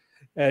art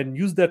and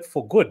use that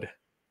for good.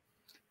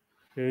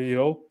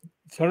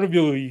 Some of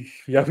you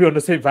have on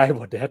the same vibe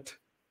with that.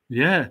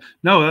 Yeah,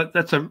 no,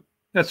 that's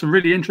some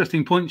really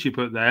interesting points you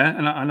put there,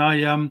 and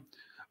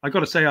I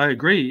got to say I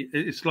agree.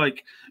 It's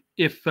like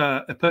if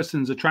a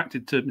person's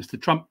attracted to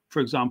Mr. Trump, for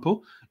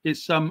example,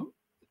 it's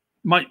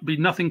might be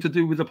nothing to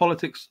do with the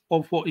politics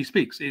of what he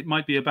speaks. It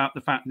might be about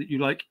the fact that you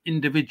like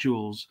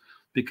individuals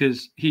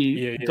because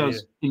he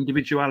does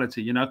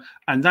individuality,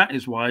 and that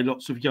is why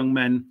lots of young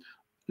men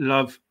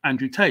love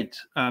Andrew Tate.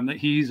 That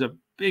he's a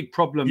big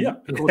problem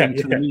according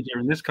to the media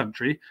in this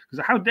country,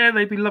 because how dare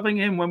they be loving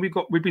him when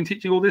we've been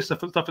teaching all this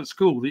stuff at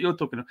school that you're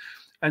talking about,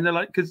 and they're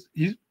like, because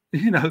he's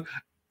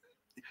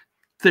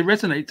they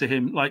resonate to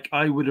him like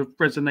I would have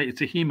resonated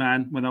to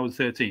He-Man when I was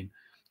 13.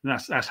 And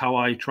that's how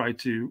I try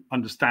to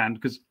understand,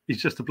 because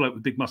he's just a bloke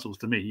with big muscles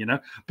to me,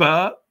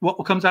 But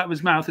what comes out of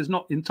his mouth is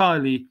not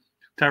entirely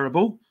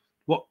terrible.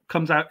 What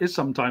comes out is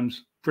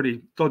sometimes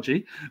pretty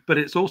dodgy, but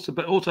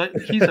also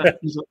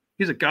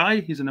he's a guy.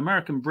 He's an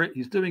American Brit.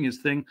 He's doing his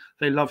thing.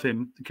 They love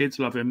him. The kids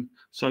love him.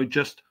 So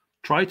just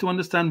try to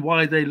understand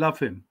why they love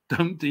him.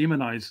 Don't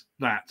demonize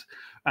that.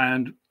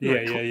 And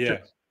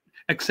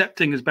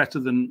accepting is better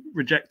than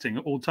rejecting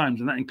at all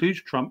times, and that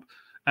includes Trump.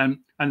 And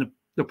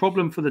the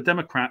problem for the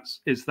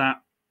Democrats is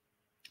that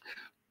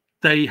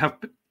they have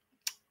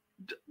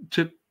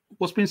to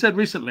what's been said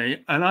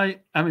recently, and I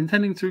am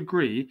intending to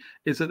agree,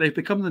 is that they've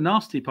become the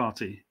nasty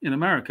party in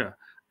America,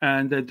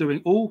 and they're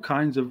doing all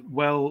kinds of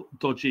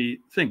dodgy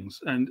things,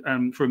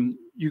 and from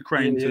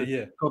Ukraine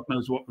to God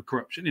knows what the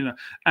corruption,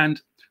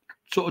 and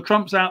sort of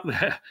Trump's out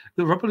there.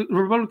 The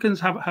Republicans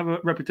have a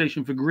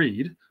reputation for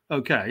greed,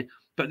 okay,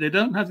 but they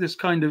don't have this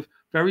kind of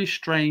very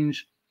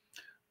strange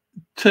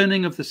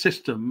turning of the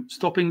system,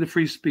 stopping the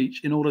free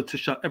speech in order to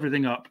shut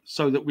everything up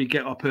so that we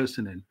get our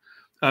person in.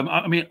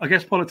 I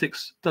guess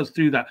politics does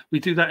do that. We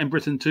do that in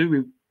Britain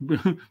too.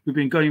 We've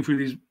been going through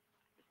these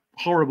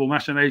horrible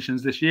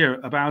machinations this year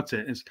about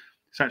it. It's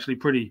actually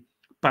pretty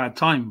bad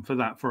time for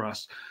that for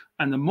us.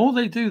 And the more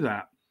they do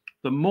that,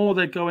 the more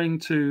they're going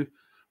to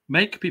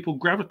make people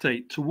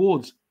gravitate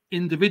towards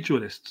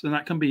individualists. And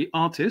that can be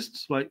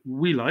artists like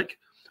we like,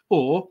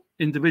 or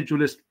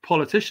individualist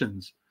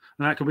politicians.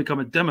 And that can become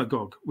a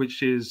demagogue,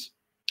 which is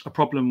a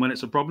problem when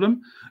it's a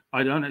problem.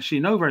 I don't actually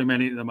know very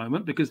many at the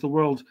moment, because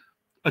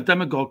a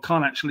demagogue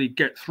can't actually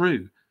get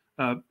through.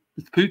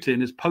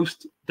 Putin is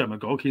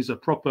post-demagogue. He's a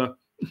proper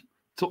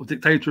sort of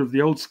dictator of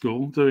the old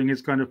school,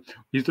 he's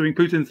doing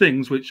Putin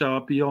things which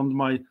are beyond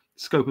my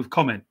scope of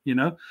comment,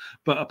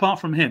 But apart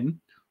from him,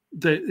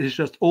 there's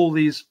just all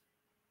these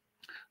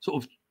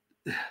sort of.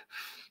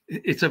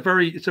 It's a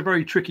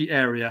very tricky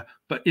area,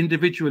 but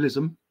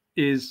individualism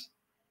is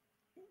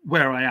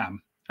where I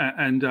am,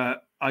 and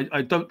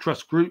I don't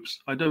trust groups.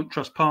 I don't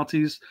trust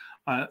parties.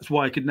 That's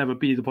why I could never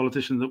be the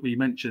politician that we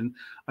mentioned.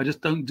 I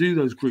just don't do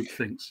those group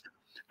things.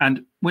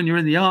 And when you're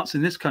in the arts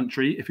in this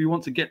country, if you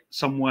want to get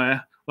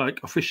somewhere, like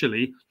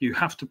officially, you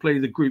have to play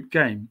the group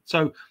game.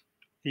 So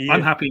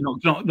I'm happy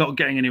not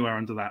getting anywhere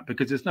under that,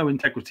 because there's no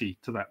integrity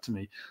to that to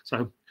me.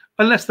 So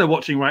unless they're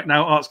watching right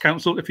now, Arts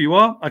Council, if you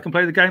are, I can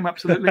play the game,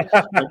 absolutely.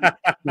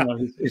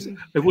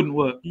 It wouldn't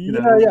work.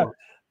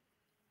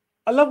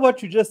 I love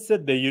what you just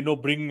said there,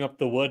 bringing up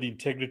the word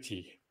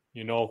integrity.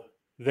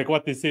 Like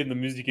what they say in the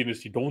music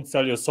industry, don't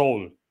sell your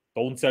soul.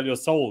 Don't sell your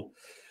soul.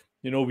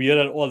 We hear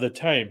that all the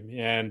time.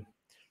 And,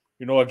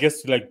 I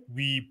guess like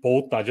we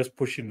both are just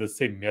pushing the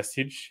same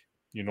message,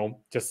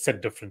 just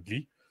said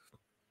differently.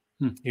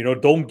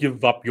 Don't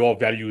give up your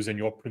values and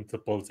your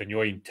principles and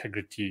your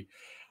integrity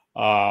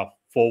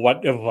for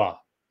whatever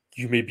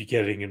you may be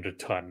getting in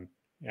return.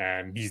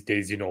 And these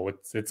days,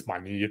 it's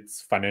money,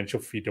 it's financial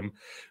freedom.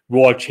 We're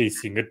all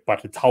chasing it,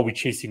 but it's how we're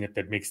chasing it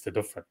that makes the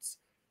difference.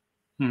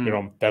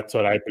 That's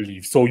what I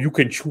believe. So you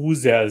can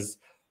choose as,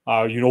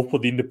 for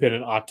the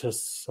independent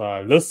artists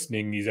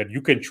listening, is that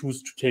you can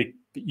choose to take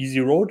the easy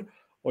road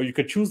or you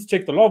can choose to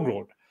take the long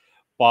road.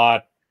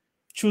 But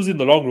choosing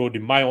the long road,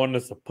 in my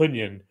honest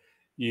opinion,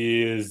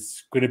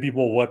 is going to be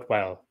more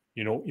worthwhile,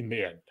 in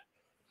the end.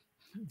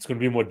 It's going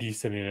to be more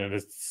decent and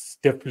it's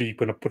definitely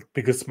going to put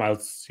bigger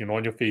smiles,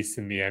 on your face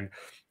in the end.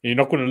 And you're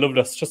not going to live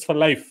this just for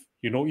life,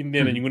 in the end,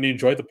 and you're going to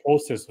enjoy the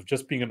process of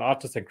just being an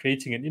artist and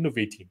creating and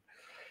innovating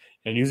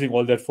and using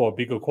all that for a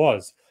bigger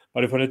cause.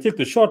 But if I take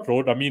the short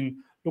road, I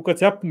mean, look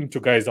what's happening to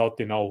guys out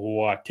there now who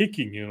are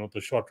taking,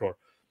 the short road.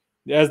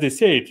 As they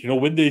say it,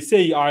 when they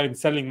say I'm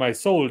selling my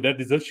soul, that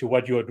is actually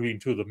what you are doing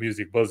to the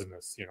music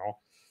business,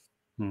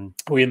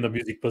 Or in the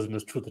music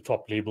business to the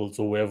top labels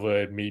or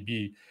wherever it may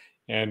be.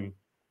 And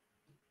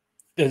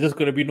there's just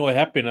going to be no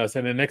happiness.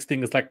 And the next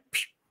thing is like,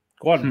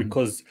 gone.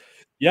 Because,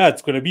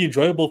 it's going to be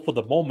enjoyable for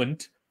the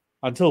moment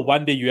until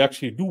one day you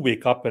actually do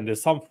wake up and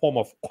there's some form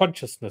of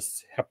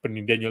consciousness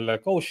happening. Then you're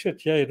like, oh,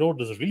 shit,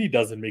 this really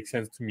doesn't make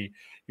sense to me,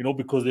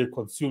 because they've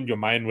consumed your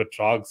mind with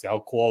drugs,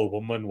 alcohol,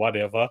 women,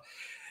 whatever.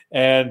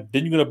 And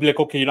then you're going to be like,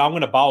 okay, I'm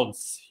going to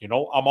bounce,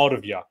 I'm out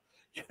of here.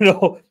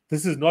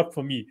 This is not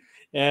for me.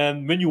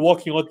 And when you're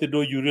walking out the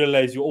door, you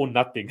realize you own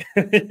nothing.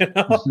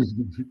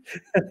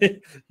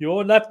 You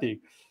own nothing.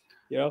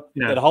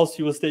 That house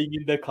you were staying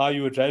in, that car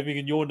you were driving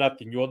in, you own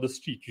nothing. You're on the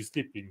street, you're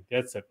sleeping.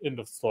 That's it. End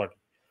of story.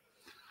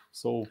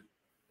 So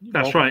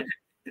that's right.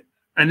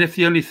 And if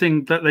the only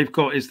thing that they've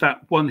got is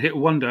that one-hit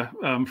wonder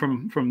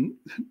from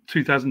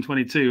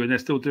 2022, and they're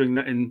still doing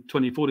that in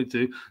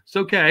 2042, it's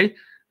okay.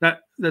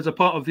 That there's a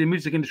part of the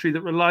music industry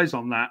that relies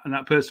on that, and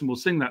that person will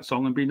sing that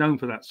song and be known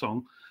for that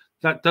song.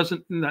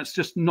 That's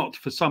just not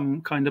for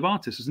some kind of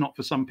artist. It's not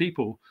for some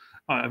people.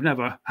 I've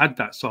never had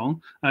that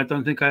song. I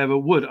don't think I ever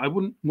would. I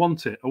wouldn't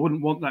want it. I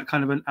wouldn't want that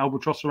kind of an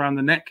albatross around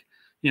the neck,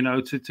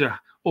 to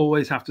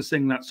always have to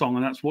sing that song,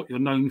 and that's what you're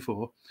known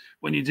for.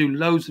 When you do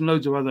loads and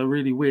loads of other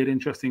really weird,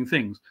 interesting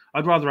things,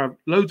 I'd rather have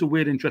loads of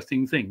weird,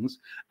 interesting things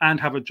and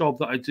have a job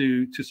that I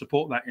do to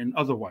support that in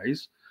other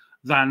ways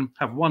than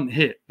have one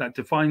hit that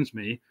defines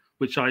me,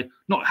 which I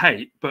not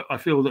hate, but I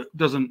feel that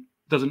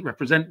doesn't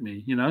represent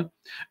me,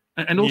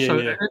 And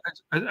also,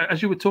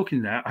 as you were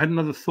talking there, I had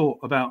another thought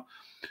about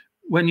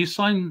when you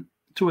sign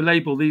to a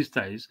label these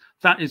days,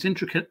 that is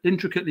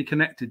intricately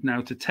connected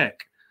now to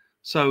tech.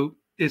 So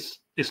it's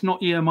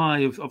not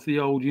EMI of the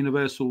old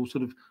Universal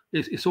sort of.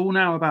 It's all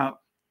now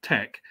about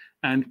tech.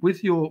 And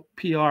with your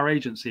PR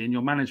agency and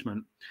your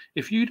management,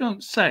 if you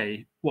don't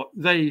say what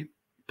they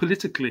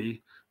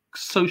politically,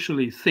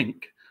 socially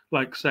think,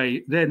 like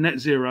say they're net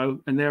zero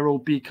and they're all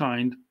be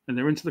kind and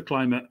they're into the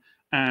climate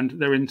and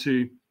they're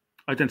into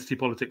identity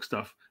politics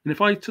stuff. And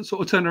if I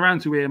sort of turn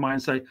around to EMI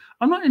and say,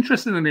 I'm not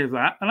interested in any of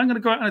that, and I'm going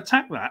to go out and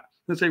attack that,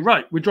 and say,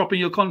 right, we're dropping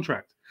your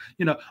contract.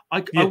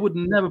 I would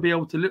never be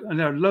able to live. And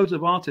there are loads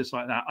of artists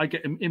like that. I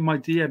get in my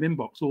DM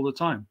inbox all the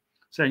time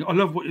saying, I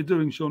love what you're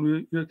doing,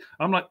 Sean.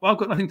 I'm like, well, I've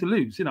got nothing to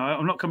lose.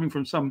 I'm not coming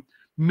from some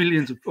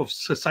millions of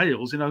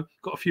sales,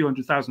 got a few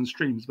 100,000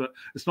 streams, but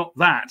it's not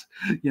that,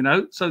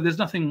 so there's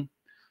nothing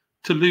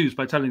to lose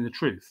by telling the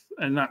truth.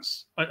 And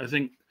that's, I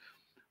think,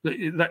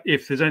 that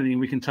if there's anything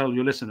we can tell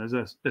your listeners,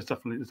 there's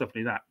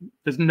definitely that.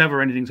 There's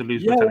never anything to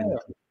lose by telling the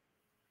truth.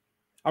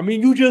 I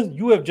mean,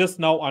 you have just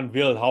now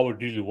unveiled how it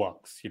really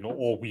works,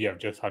 or we have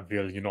just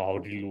unveiled, how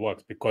it really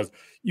works. Because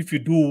if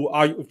you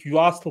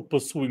are still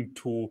pursuing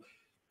to,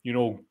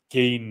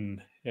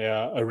 gain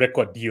a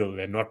record deal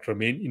and not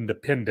remain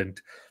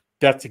independent,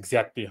 that's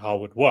exactly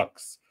how it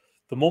works.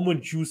 The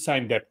moment you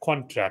sign that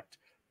contract,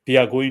 they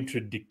are going to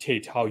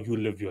dictate how you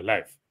live your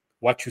life.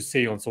 What you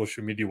say on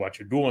social media, what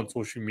you do on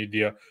social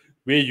media,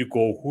 where you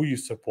go, who you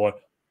support,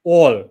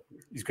 all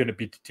is going to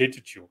be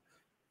dictated to you.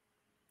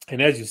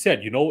 And as you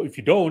said, if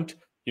you don't,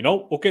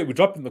 okay, we're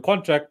dropping the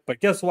contract, but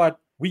guess what?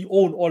 We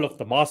own all of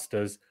the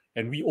masters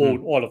and we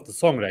own all of the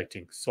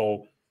songwriting.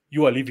 So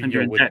you are leaving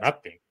here with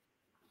nothing.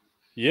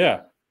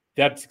 Yeah,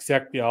 that's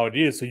exactly how it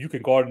is. So you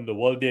can go out in the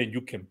world there and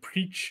you can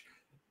preach,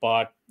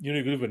 but you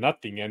live with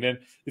nothing. And then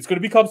it's going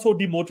to become so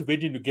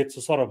demotivating to get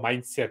to sort of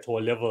mindset or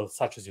a level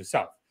such as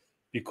yourself,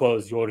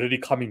 because you're already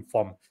coming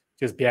from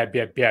just bad.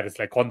 It's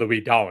like on the way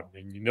down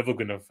and you're never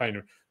going to find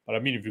it. But I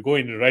mean, if you go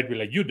in the right way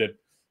like you did,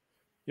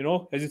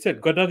 as you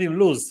said, got nothing to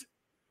lose.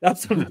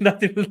 Absolutely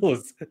nothing to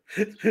lose.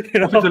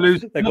 Nothing to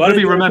lose. Like, what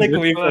be remembered?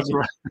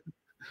 Right.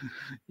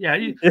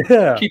 Keep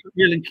it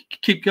real and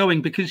keep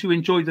going because you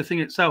enjoy the thing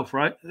itself,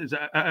 right?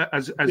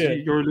 As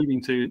you're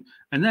alluding to,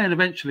 and then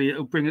eventually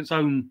it'll bring its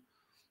own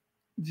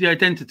the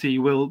identity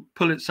will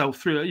pull itself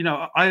through. You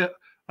know, I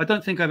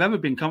don't think I've ever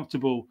been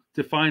comfortable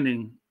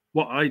defining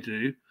what I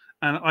do,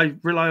 and I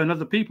rely on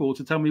other people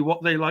to tell me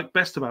what they like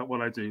best about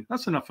what I do.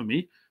 That's enough for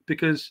me,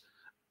 because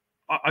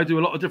I do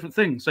a lot of different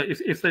things. So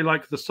if they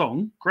like the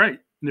song, great.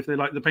 And if they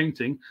like the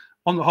painting,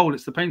 on the whole,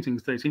 it's the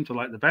paintings they seem to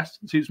like the best.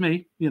 It suits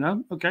me, you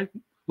know, okay,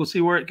 we'll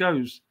see where it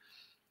goes.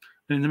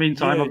 And in the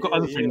meantime, I've got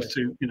other things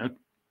to, you know,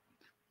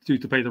 do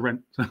to pay the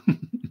rent.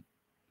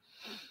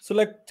 So,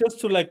 like,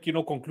 just to, like, you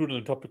know, conclude on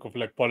the topic of,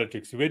 like,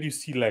 politics, where do you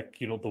see, like,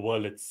 you know, the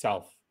world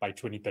itself by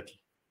 2030?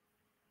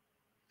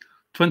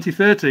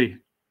 2030.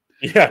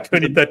 Yeah,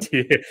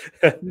 2030.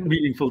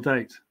 Meaningful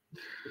date.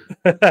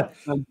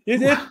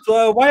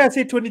 Why I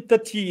say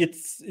 2030?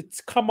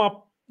 It's come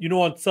up, you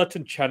know, on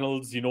certain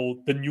channels. You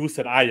know, the news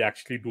that I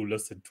actually do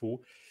listen to.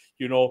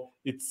 You know,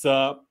 it's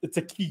a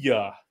key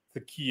year.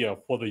 It's a key year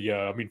for the year.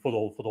 I mean, for the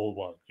whole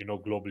world. You know,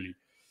 globally.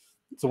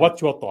 So,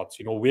 what's your thoughts?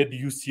 You know, where do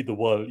you see the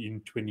world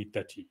in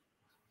 2030?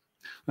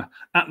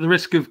 At the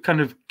risk of kind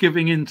of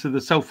giving into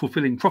the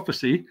self-fulfilling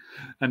prophecy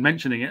and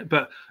mentioning it,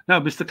 but no,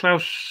 Mr.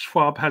 Klaus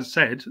Schwab has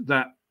said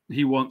that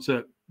he wants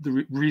the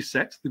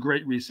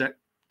Great Reset,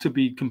 to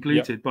be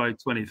completed by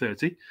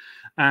 2030,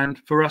 and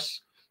for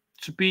us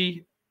to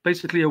be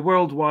basically a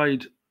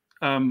worldwide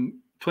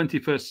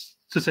 21st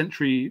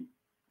century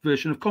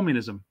version of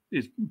communism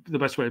is the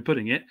best way of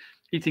putting it.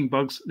 Eating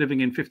bugs,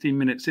 living in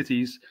 15-minute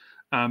cities,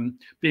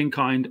 being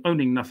kind,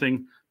 owning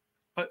nothing,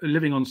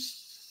 living on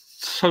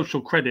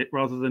social credit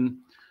rather than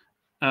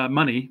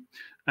money,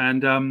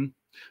 and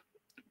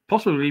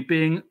possibly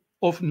being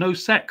of no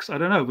sex. I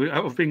don't know,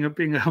 of being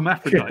a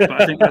hermaphrodite,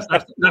 but I think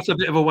that's a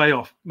bit of a way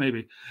off,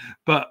 maybe.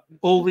 But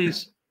all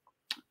these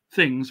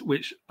things,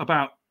 which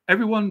about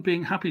everyone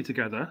being happy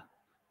together,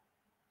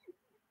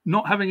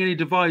 not having any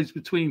divides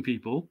between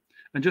people,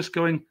 and just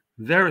going,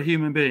 they're a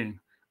human being,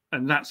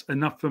 and that's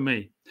enough for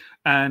me.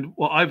 And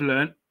what I've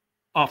learned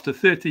after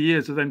 30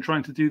 years of them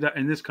trying to do that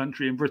in this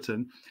country, in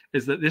Britain,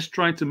 is that this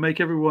trying to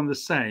make everyone the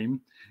same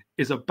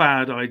is a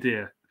bad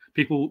idea.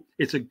 People,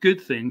 it's a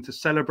good thing to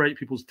celebrate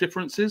people's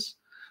differences.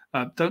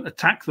 Don't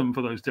attack them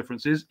for those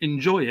differences.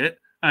 Enjoy it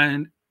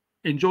and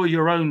enjoy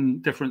your own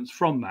difference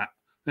from that.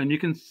 And you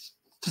can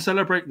to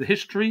celebrate the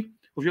history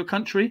of your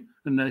country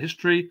and the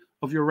history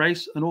of your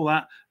race and all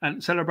that,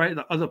 and celebrate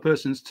the other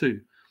person's too.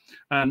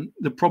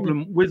 The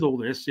problem with all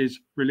this is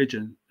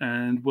religion,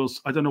 and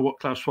I don't know what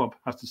Klaus Schwab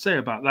has to say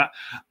about that.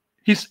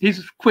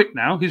 He's quit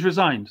now. He's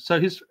resigned,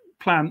 so his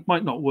plan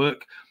might not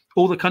work.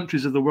 All the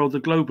countries of the world,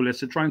 the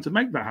globalists, are trying to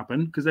make that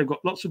happen because they've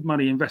got lots of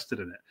money invested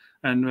in it,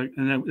 and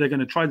they're going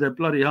to try their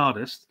bloody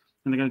hardest,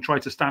 and they're going to try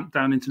to stamp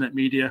down internet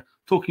media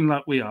talking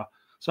like we are.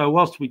 So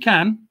whilst we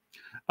can,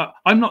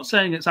 I'm not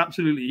saying it's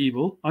absolutely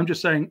evil. I'm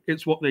just saying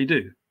it's what they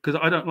do, because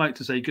I don't like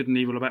to say good and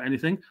evil about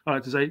anything. I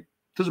like to say,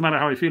 doesn't matter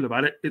how I feel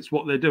about it, it's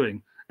what they're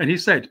doing. And he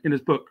said in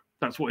his book,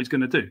 that's what he's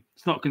going to do.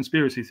 It's not a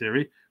conspiracy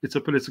theory. It's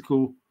a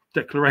political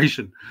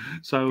declaration.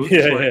 So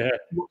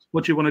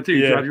what do you want to do?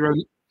 Do you have your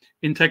own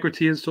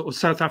integrity as sort of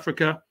South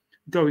Africa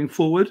going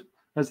forward,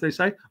 as they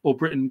say, or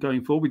Britain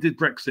going forward? We did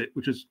Brexit,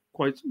 which is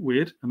quite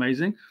weird,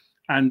 amazing.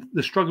 And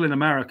the struggle in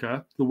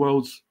America, the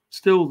world's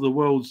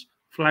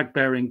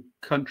flag-bearing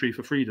country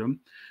for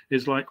freedom,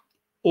 is like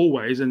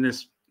always in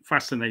this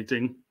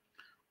fascinating,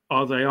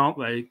 are they, aren't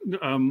they,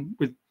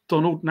 with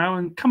Donald now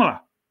and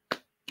Kamala.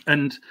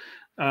 And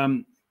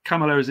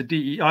Kamala is a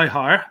DEI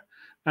hire,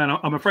 and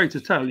I'm afraid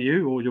to tell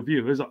you or your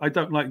viewers, I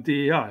don't like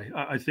DEI.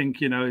 I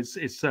think, you know,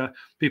 it's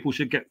people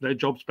should get their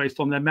jobs based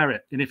on their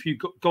merit, and if you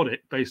got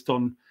it based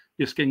on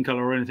your skin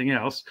color or anything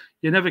else,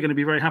 you're never going to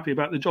be very happy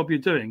about the job you're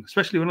doing.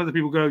 Especially when other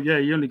people go, "Yeah,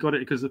 you only got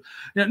it because of,"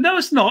 no,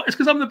 it's not. It's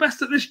because I'm the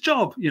best at this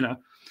job. You know.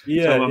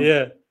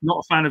 Not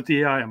a fan of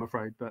DEI, I'm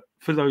afraid, but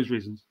for those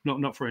reasons,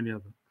 not for any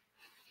other.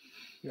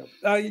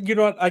 Yeah. You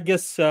know what? I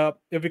guess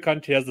every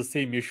country has the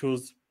same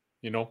issues,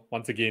 you know,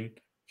 once again,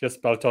 just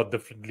spelled out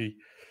differently,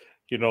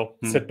 you know,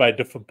 said by a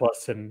different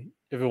person.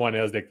 Everyone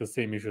has like the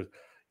same issues.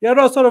 Yeah,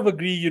 no, I sort of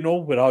agree, you know,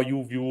 with how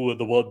you view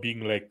the world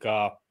being like,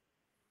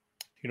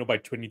 you know, by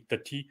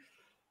 2030,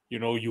 you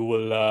know,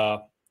 you'll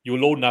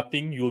owe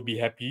nothing, you'll be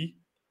happy.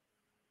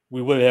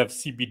 We will have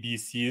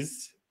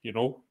CBDCs, you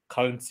know,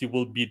 currency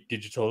will be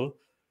digital.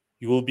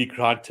 You will be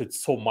granted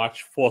so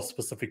much for a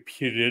specific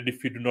period.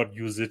 If you do not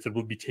use it, it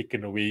will be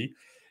taken away.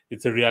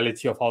 It's a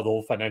reality of how the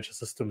whole financial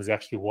system is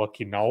actually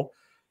working now.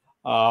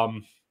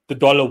 The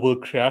dollar will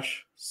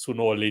crash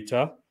sooner or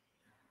later.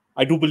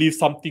 I do believe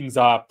some things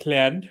are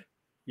planned,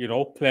 you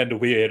know, planned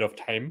way ahead of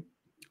time.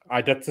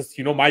 That's just,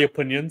 you know, my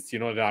opinions, you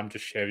know, that I'm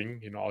just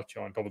sharing, you know, out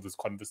here on top of this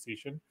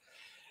conversation.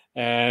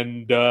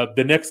 And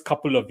the next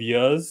couple of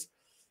years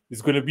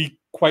is going to be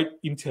quite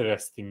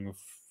interesting,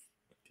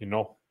 you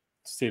know,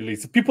 to say the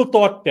least. People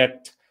thought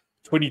that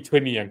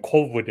 2020 and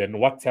COVID and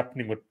what's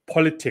happening with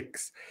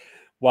politics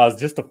was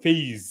just a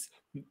phase.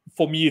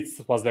 For me, it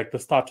was like the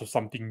start of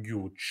something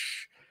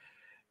huge.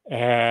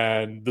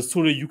 And the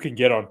sooner you can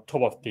get on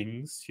top of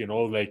things, you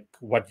know, like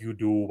what you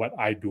do, what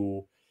I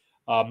do,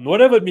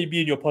 whatever it may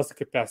be in your personal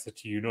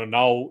capacity, you know,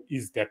 now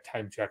is that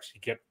time to actually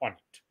get on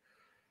it.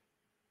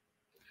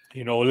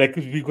 like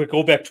we could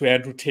go back to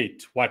Andrew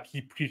Tate, what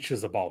he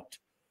preaches about.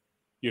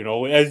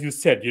 As you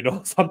said,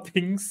 some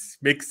things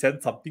make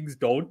sense, some things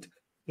don't,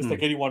 just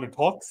like anyone who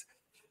talks.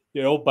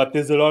 But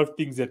there's a lot of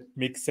things that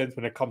make sense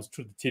when it comes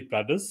to the Tate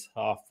brothers,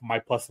 for my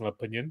personal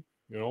opinion.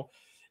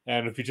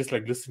 And if you just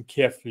like listen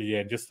carefully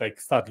and just like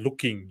start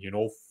looking,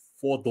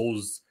 for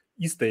those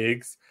Easter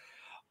eggs,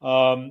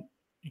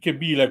 you can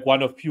be like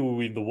one of few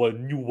in the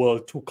new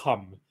world to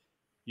come,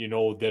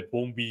 that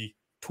won't be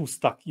too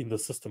stuck in the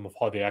system of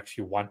how they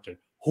actually want it.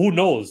 Who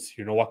knows,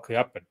 what could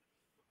happen?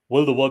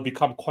 Will the world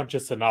become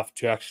conscious enough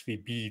to actually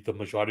be the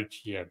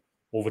majority and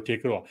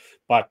overtake it all?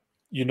 But,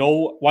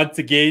 once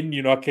again,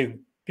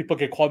 people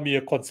can call me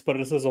a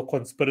conspiracist or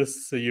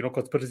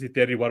conspiracy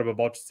theory, what I'm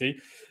about to say.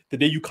 The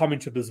day you come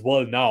into this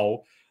world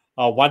now,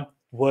 one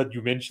word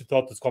you mentioned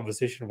throughout this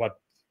conversation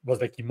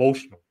was like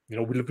emotional.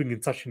 We're living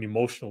in such an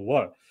emotional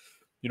world.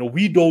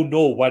 We don't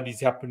know what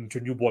is happening to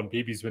newborn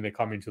babies when they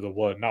come into the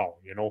world now.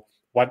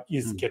 What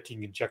is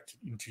getting injected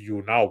into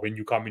you now when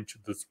you come into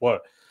this world.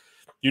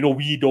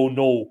 We don't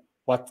know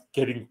what's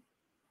getting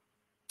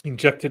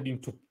injected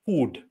into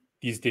food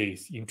these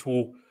days,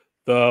 into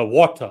the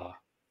water,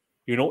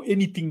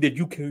 anything that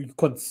you can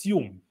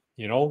consume,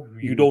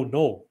 you don't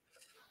know.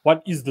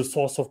 What is the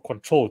source of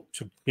control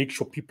to make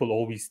sure people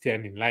always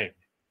stand in line?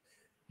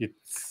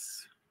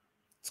 It's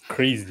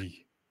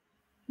crazy.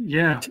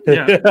 Yeah.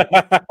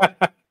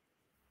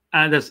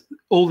 And there's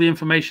all the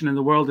information in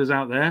the world is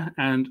out there,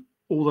 and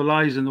all the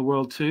lies in the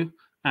world too.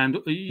 And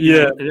at the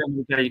end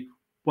of the day,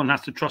 one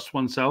has to trust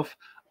oneself.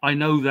 I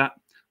know that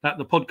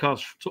the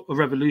podcast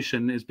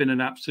revolution has been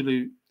an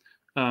absolute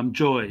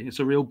joy. It's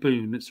a real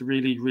boon. It's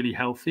really, really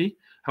healthy.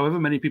 However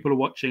many people are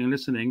watching and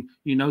listening,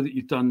 that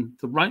you've done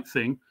the right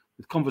thing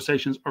with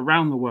conversations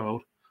around the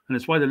world. And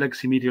it's why the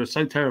legacy media are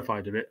so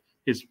terrified of it,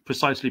 is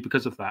precisely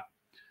because of that.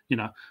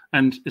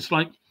 And it's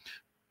like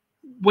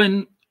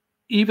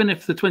even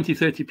if the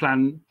 2030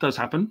 plan does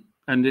happen,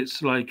 and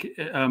it's like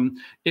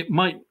it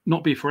might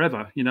not be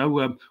forever,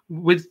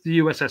 with the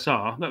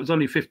USSR, that was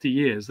only 50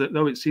 years,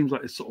 though it seems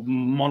like it's sort of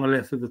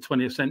monolith of the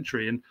 20th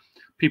century. And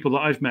people that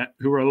I've met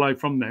who were alive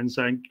from then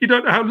saying, you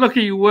don't know how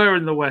lucky you were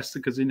in the West,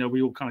 because,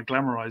 we all kind of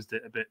glamorized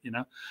it a bit,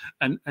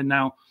 and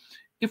now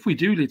if we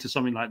do lead to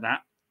something like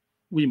that,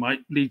 we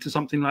might lead to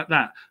something like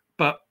that.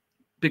 But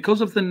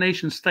because of the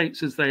nation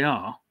states as they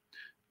are,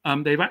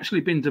 they've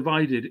actually been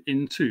divided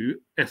into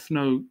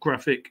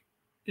ethnographic.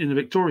 In the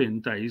Victorian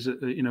days,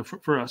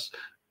 for us,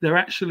 they're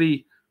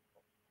actually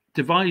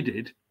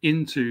divided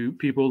into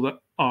people that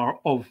are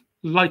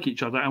like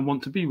each other and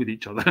want to be with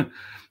each other.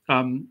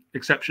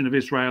 Exception of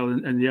Israel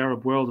and the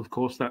Arab world, of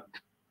course, that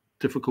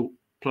difficult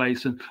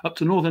place, and up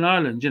to Northern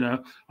Ireland.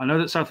 I know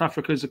that South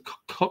Africa is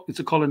it's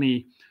a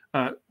colony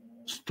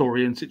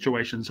story and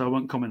situation, so I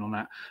won't comment on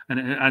that.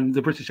 And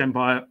the British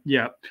Empire,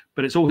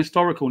 but it's all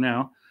historical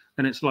now,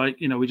 and it's like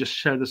we just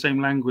share the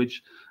same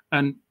language.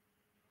 And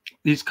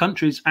these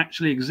countries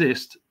actually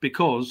exist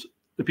because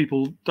the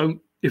people don't,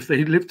 if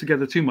they live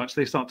together too much,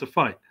 they start to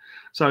fight.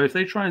 So if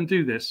they try and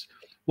do this,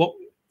 what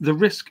the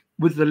risk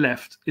with the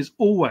left is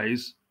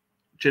always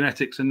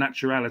genetics and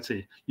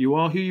naturality. You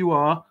are who you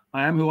are,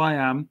 I am who I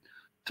am.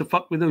 To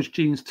fuck with those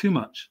genes too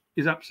much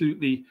is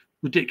absolutely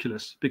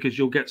ridiculous, because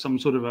you'll get some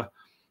sort of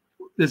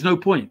there's no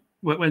point.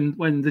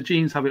 When the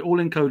genes have it all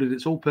encoded,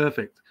 it's all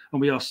perfect.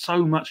 And we are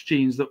so much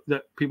genes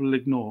that people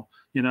ignore.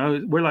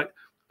 We're like,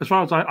 as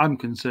far as I'm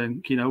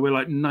concerned, we're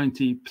like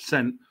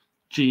 90%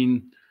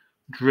 gene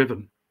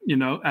driven,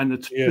 and the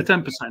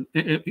 10%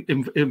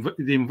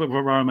 the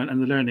environment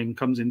and the learning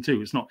comes in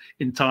too. It's not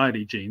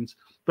entirely genes,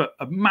 but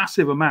a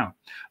massive amount.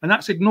 And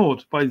that's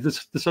ignored by the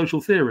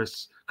social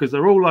theorists, because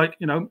they're all like,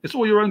 it's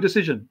all your own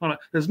decision.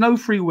 There's no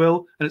free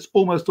will, and it's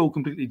almost all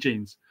completely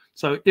genes.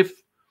 So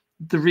if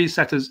the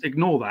resetters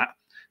ignore that,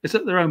 it's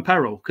at their own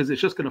peril, because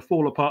it's just going to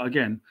fall apart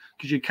again,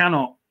 because you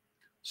cannot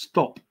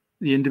stop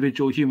the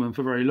individual human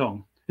for very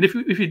long. And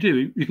if you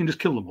do, you can just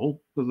kill them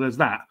all. So there's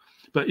that.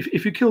 But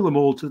if you kill them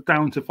all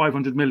down to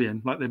 500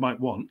 million, like they might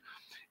want,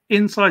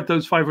 inside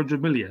those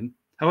 500 million,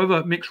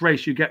 however mixed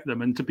race you get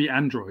them and to be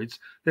androids,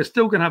 they're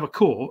still going to have a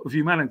core of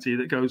humanity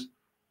that goes,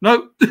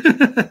 no.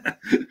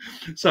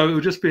 So it will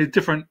just be a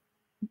different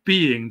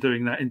being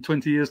doing that in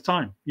 20 years'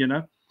 time, That's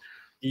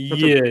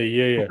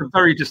a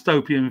very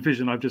dystopian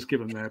vision I've just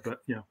given there. But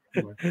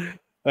anyway.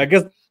 I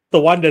guess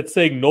the one that's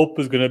saying nope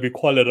is going to be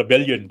called a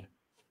rebellion.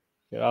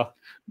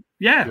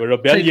 Yeah, you're a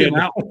rebellion.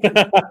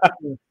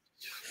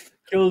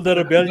 Kill the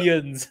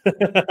rebellions.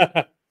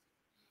 But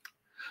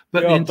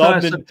the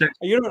entire subject.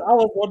 I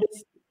was wondering.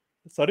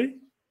 Sorry.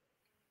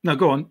 No,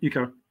 go on. You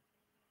go.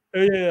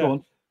 Go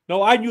on.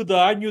 No, I knew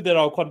that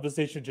our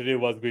conversation today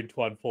was going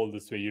to unfold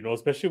this way.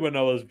 Especially when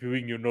I was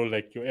viewing,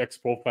 like your ex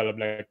profile. I'm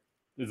like,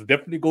 it's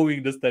definitely going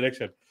in this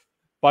direction.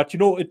 But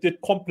it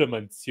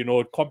complements.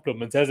 It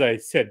complements. As I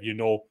said,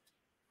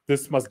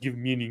 this must give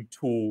meaning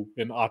to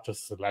an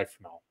artist's life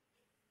now.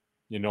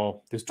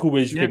 There's two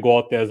ways you can go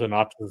out there as an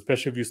artist,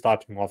 especially if you're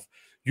starting off.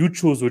 You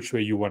choose which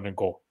way you want to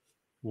go,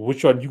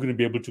 which one you're going to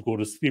be able to go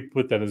to sleep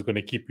with, and is going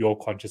to keep your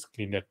conscience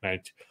clean at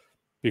night.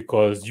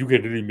 because you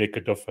can really make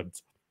a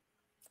difference.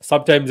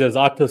 Sometimes as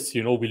artists,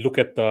 you know, we look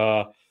at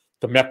the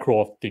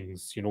macro of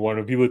things, you know, want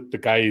to be with the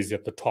guys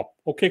at the top.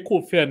 Okay,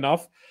 cool, fair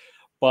enough.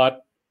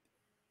 But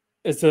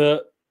it's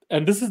a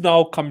and this is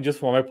now coming just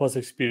from my personal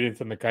experience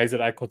and the guys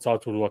that I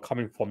consult with who are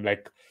coming from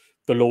like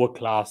the lower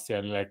class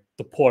and like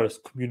the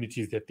poorest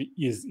communities that there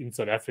is in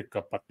South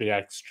Africa, but they are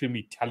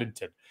extremely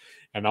talented.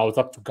 And I was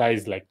up to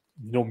guys like,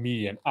 you know,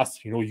 me and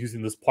us, you know,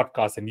 using this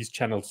podcast and these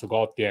channels to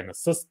go out there and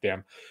assist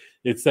them.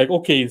 It's like,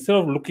 okay, instead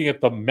of looking at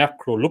the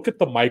macro, look at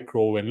the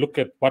micro and look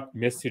at what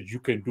message you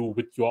can do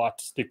with your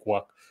artistic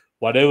work,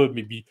 whatever it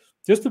may be,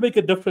 just to make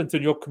a difference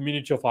in your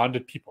community of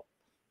 100 people,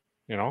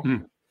 you know?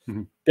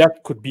 Mm-hmm.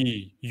 That could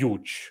be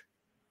huge.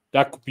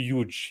 That could be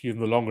huge in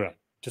the long run.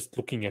 Just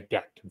looking at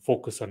that and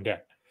focus on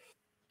that.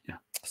 Yeah.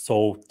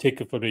 So take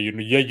it from there. You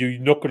know, yeah, you're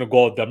not going to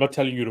go out there. I'm not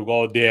telling you to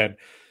go out there and,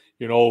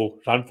 you know,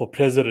 run for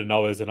president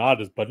now as an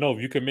artist. But no,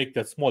 you can make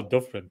that small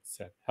difference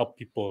and help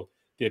people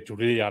there to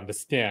really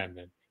understand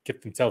and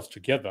get themselves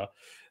together.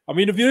 I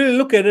mean, if you really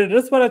look at it,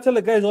 that's what I tell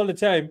the guys all the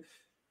time.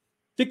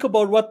 Think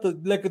about what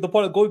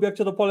going back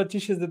to the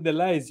politicians in their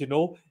lives, you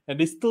know, and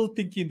they're still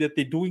thinking that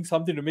they're doing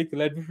something to make a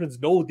life difference.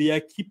 No, they are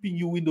keeping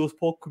you in those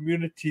poor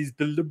communities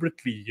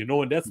deliberately, you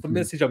know, and that's the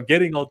message I'm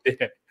getting out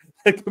there.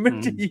 The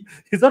community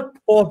is not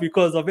poor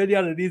because of any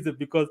other reason,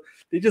 because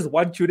they just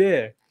want you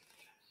there,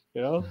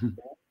 you know.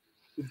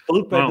 It's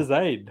built by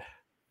design.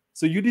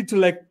 So you need to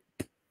like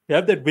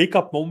have that wake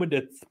up moment,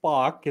 that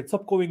spark, and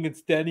stop going and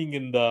standing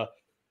in the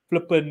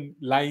flipping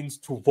lines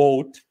to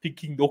vote,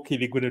 thinking, okay,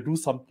 they're going to do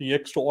something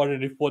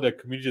extraordinary for their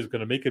community, is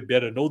going to make it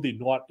better. No, they're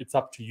not. It's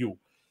up to you.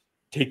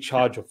 Take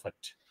charge of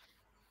it.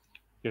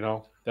 You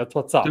know, that's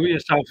what's up. Do it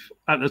yourself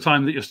at the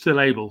time that you're still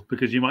able,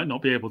 because you might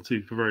not be able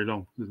to for very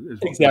long.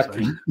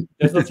 Exactly.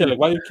 That's not like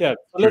why you can't.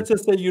 So let's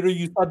just say, you know,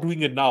 you start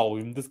doing it now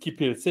in this key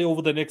period. Say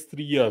over the next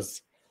 3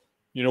 years,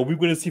 you know, we're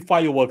going to see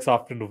fireworks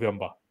after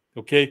November.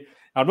 Okay.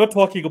 I'm not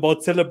talking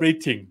about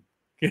celebrating.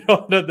 You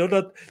know,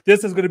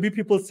 this is going to be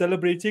people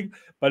celebrating,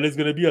 but there's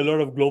going to be a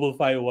lot of global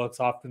fireworks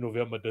after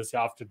November this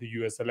year, after the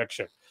US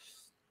election.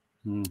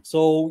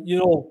 So, you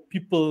know,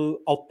 people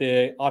out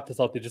there, artists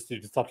out there, just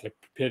need to start like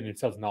preparing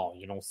themselves now,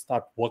 you know,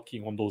 start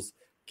working on those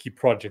key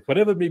projects,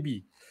 whatever it may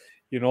be,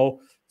 you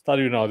know,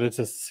 starting now. That's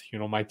just, you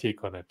know, my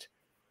take on it.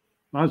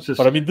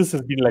 But I mean, this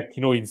has been like,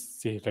 you know,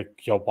 insane,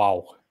 like, yeah,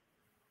 wow.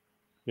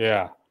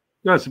 Yeah.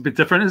 Yeah, it's a bit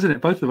different, isn't it?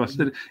 Both of us.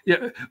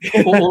 Yeah,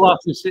 all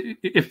artists,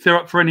 if they're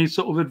up for any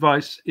sort of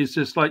advice, is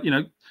just like, you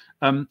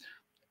know,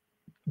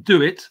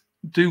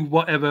 do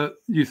whatever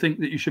you think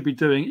that you should be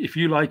doing. If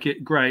you like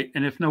it, great,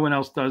 and if no one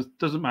else does,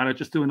 doesn't matter.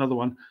 Just do another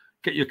one.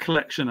 Get your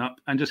collection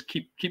up and just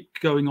keep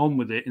going on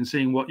with it and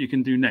seeing what you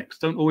can do next.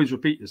 Don't always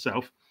repeat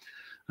yourself,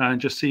 and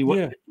just see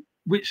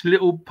which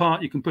little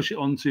part you can push it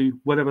onto,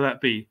 whatever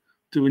that be.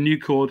 Do a new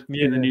chord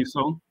in the new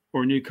song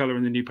or a new color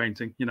in the new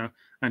painting, you know,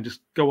 and just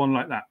go on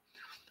like that.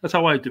 That's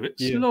how I do it,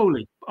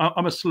 slowly.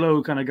 I'm a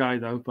slow kind of guy,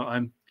 though, but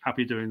I'm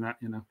happy doing that,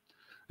 you know.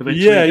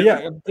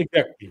 Eventually,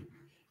 exactly.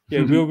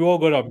 Yeah, we all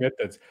got our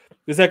methods.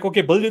 It's like,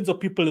 okay, billions of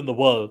people in the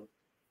world.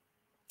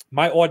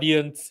 My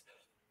audience,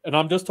 and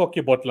I'm just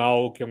talking about now,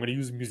 okay, I'm going to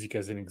use music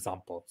as an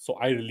example. So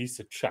I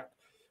release a track,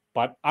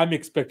 but I'm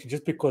expecting,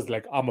 just because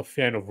like I'm a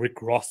fan of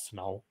Rick Ross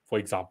now, for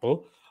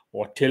example,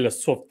 or Taylor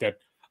Swift, that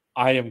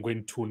I am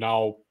going to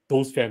now,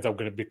 those fans are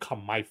going to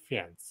become my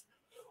fans.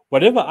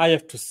 Whatever I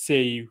have to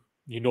say,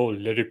 you know,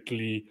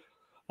 lyrically,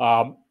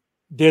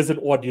 there's an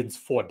audience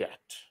for that.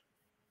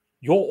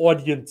 Your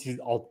audience is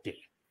out there.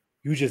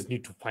 You just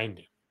need to find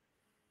it.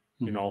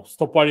 You know,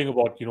 stop worrying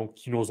about, you know,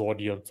 Kino's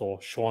audience or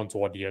Sean's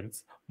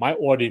audience. My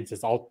audience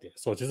is out there.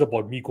 So it's just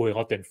about me going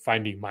out there and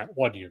finding my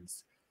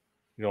audience,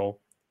 you know,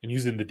 and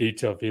using the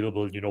data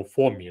available, you know,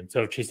 for me,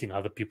 instead of chasing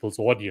other people's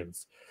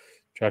audience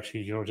to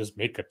actually, you know, just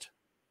make it.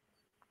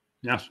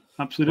 Yes,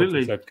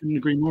 absolutely. Couldn't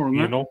agree more on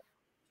that. You know,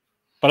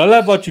 but I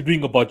love what you're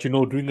doing about, you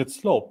know, doing it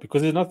slow,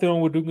 because there's nothing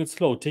wrong with doing it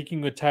slow,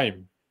 taking your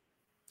time,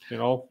 you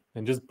know,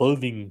 and just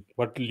building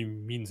what really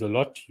means a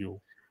lot to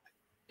you.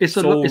 It's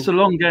a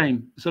long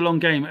game. It's a long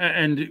game,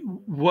 and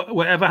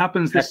whatever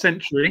happens this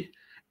century,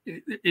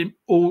 it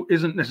all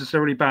isn't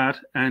necessarily bad.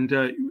 And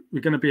we're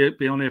going to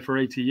be on here for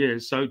 80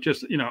 years. So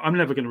just, you know, I'm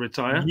never going to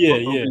retire.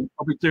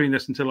 I'll be doing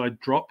this until I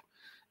drop.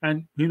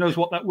 And who knows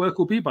what that work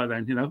will be by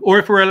then, you know, or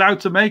if we're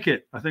allowed to make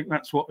it. I think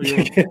that's what you're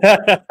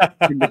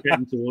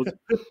indicating towards.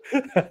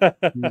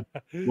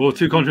 Well,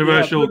 too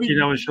controversial,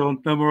 Kino and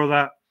Sean. No more of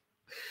that.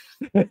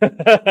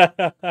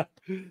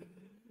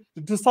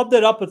 To sum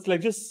that up, it's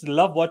like, just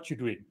love what you're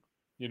doing.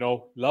 You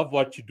know, love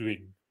what you're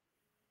doing.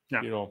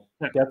 Yeah. You know,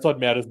 that's what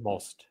matters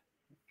most.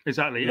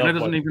 Exactly. And it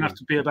doesn't even have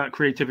to be about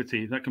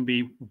creativity. That can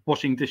be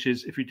washing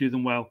dishes if you do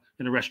them well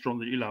in a restaurant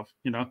that you love.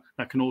 You know,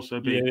 that can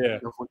also be what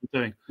you're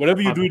doing.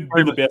 Whatever you do,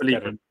 do the best at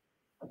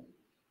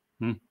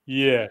it.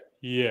 Yeah.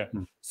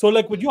 So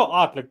like with your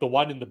art, like the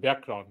one in the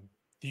background,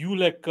 do you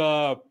like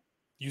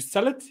you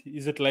sell it?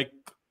 Is it like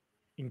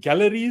in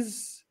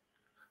galleries?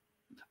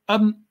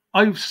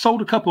 I've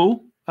sold a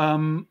couple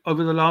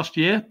over the last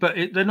year, but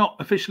they're not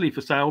officially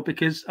for sale,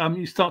 because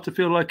you start to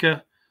feel like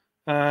a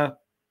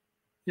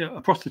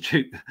a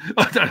prostitute.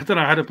 I don't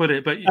know how to put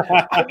it, but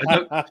I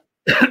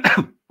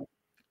don't.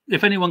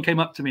 If anyone came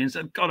up to me and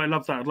said, "God, I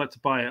love that. I'd like to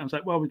buy it," I was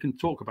like, "Well, we can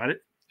talk about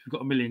it. If you've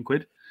got £1 million,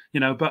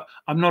 but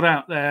I'm not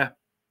out there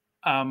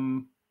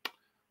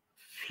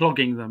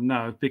flogging them,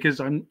 no, because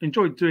I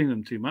enjoy doing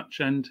them too much,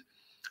 and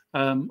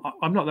I'm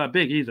not that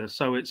big either.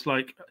 So it's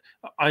like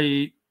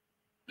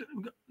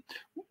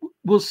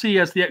we'll see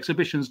as the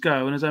exhibitions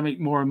go, and as I make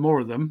more and more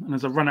of them, and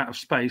as I run out of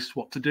space,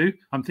 what to do.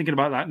 I'm thinking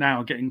about that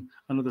now, getting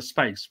another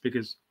space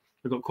because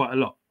I've got quite a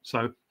lot.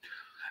 So.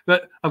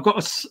 But I've got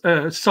a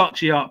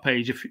Saatchi Art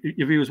page. If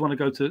your viewers want to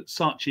go to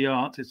Saatchi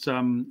Art, it's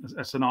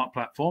an art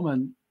platform,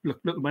 and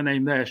look at my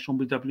name there, Sean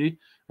BW,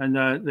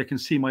 and they can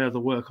see my other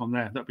work on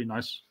there. That'd be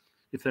nice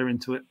if they're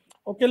into it.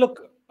 Okay,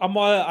 look,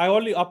 I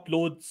only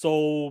upload,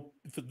 so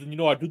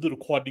I do the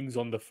recordings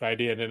on the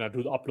Friday, and then I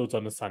do the uploads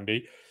on the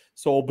Sunday.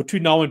 So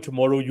between now and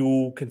tomorrow,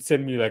 you can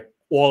send me like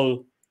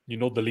all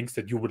the links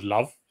that you would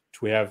love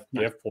to have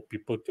there for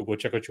people to go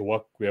check out your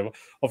work, wherever.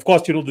 Of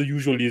course, the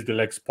usual is the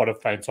like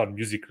Spotify and so on,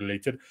 music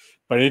related.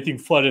 But anything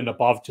further and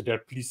above to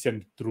that, please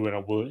send it through, and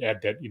I will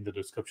add that in the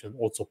description.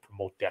 Also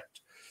promote that.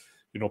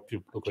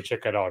 People go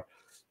check it out.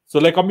 So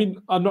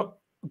I'm not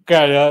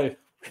okay.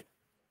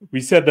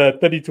 We said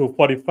 30 to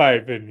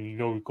 45, and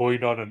we're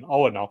going on an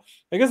hour now.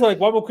 I guess one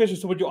more question.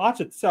 So with your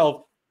art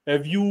itself,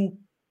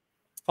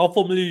 how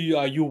familiar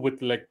are you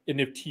with like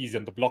NFTs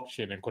and the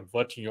blockchain and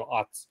converting your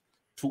arts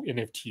to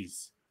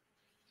NFTs?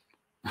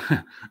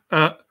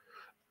 I'm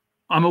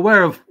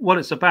aware of what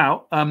it's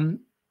about.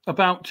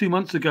 About 2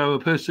 months ago, a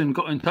person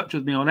got in touch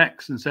with me on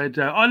X and said,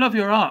 "I love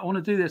your art. I want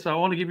to do this. I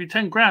want to give you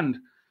 10 grand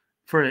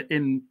for it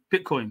in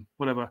Bitcoin,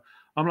 whatever."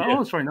 I'm like, "Oh,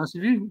 that's very nice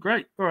of you.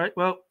 Great. All right.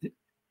 Well,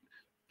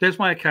 there's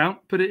my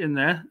account. Put it in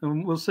there,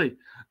 and we'll see."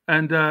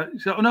 And she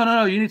said, "Oh,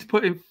 no. You need to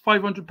put in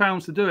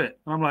 £500 to do it."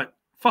 And I'm like,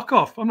 "Fuck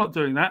off. I'm not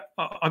doing that.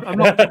 I'm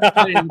not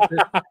paying."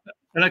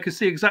 And I could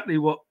see exactly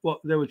what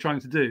they were trying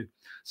to do.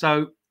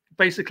 So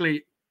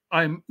basically,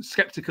 I'm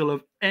skeptical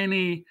of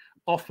any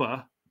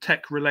offer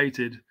tech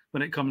related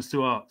when it comes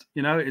to art.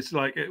 It's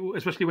like,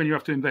 especially when you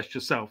have to invest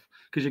yourself,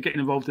 because you're getting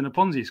involved in a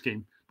Ponzi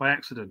scheme by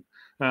accident.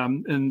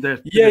 And they're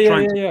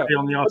trying to play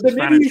on the artist's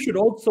vanity. Maybe you should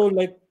also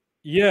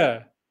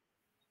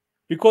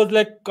because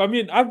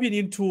I've been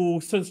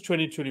into since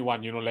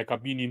 2021,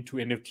 I've been into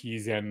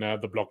NFTs and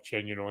the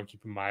blockchain, and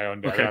keeping my eye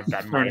on that. Okay. I've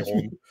done my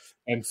own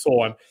and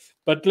so on.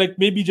 But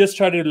maybe just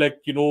try to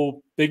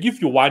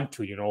if you want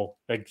to,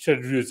 try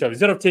to do yourself.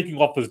 Instead of taking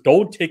offers,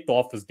 don't take the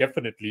offers,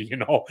 definitely,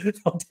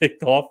 don't take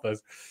the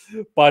offers.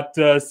 But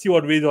see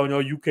what ways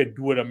you can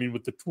do it.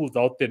 With the tools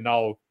out there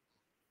now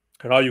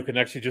you can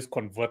actually just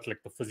convert the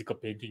physical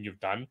painting you've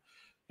done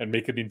and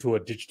make it into a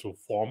digital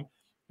form.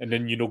 And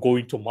then, go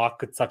into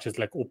markets such as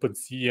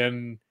OpenSea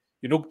and,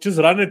 just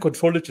run and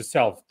control it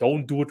yourself.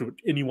 Don't do it with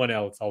anyone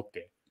else out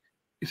there.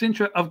 It's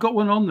interesting. I've got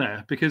one on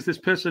there because this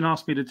person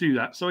asked me to do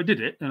that. So I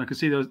did it, and I could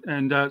see those.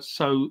 And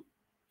so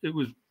it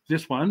was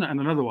this one and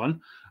another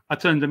one. I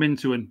turned them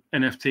into an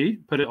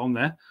NFT, put it on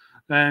there.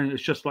 And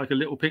it's just like a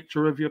little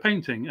picture of your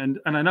painting. And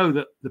I know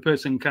that the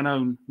person can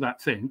own that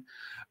thing.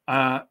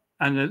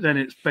 And then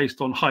it's based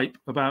on hype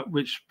about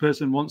which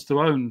person wants to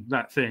own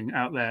that thing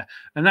out there.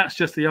 And that's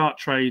just the art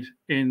trade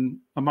in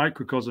a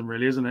microcosm,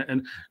 really, isn't it?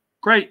 And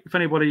great, if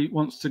anybody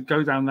wants to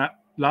go down that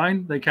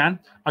line, they can.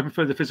 I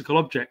prefer the physical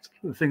object,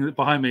 the thing that's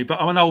behind me.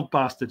 But I'm an old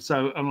bastard,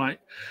 so I'm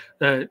like,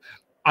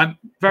 I'm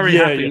very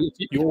happy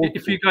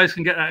if you guys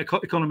can get that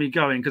economy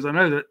going, because I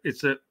know that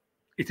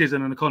it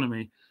isn't an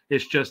economy.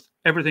 It's just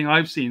everything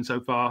I've seen so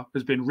far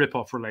has been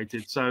rip-off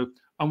related. So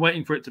I'm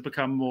waiting for it to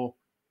become more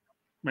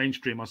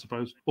mainstream, I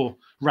suppose, or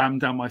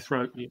rammed down my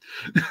throat.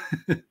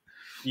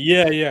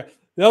 Yeah.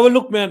 Well,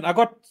 look, man, I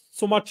got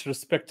so much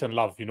respect and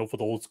love, for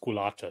the old school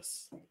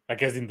artists, I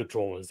guess, in the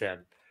drawers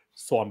and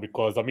so on,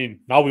 because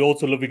now we're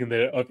also living in the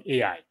era of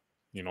AI.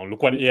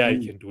 Look what AI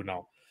can do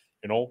now.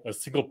 A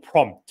single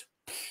prompt,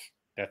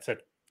 that's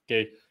it.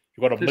 Okay,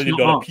 you got $1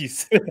 million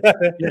piece.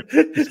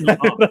 It's not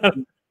art.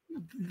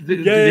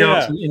 The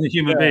art's in the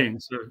human being,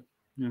 so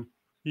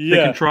they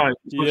can try as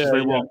much as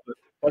they want,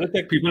 but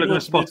people are going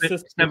to spot it.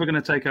 It's never going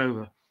to take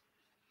over.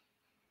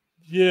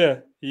 Yeah,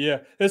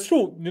 that's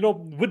true.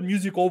 With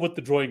music or with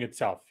the drawing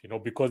itself,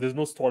 because there's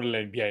no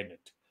storyline behind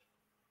it.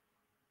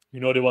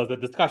 There was a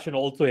discussion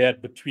also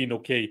had between,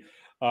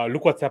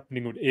 look what's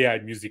happening with AI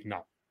music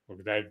now.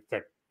 They're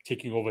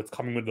taking over. It's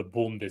coming with the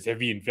boom. There's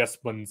heavy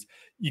investments.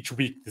 Each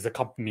week, there's a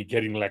company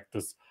getting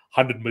this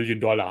 $100 million,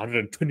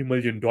 $120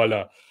 million,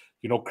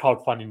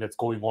 crowdfunding that's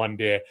going on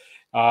there.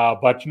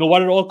 But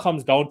what it all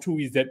comes down to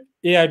is that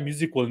AI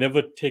music will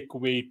never take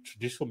away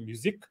traditional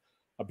music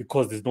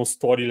because there's no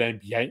storyline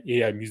behind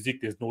AI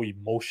music. There's no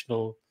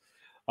emotional,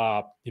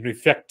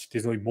 effect.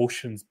 There's no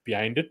emotions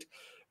behind it.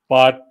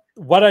 But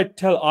what I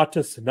tell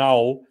artists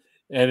now,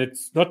 and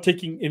it's not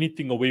taking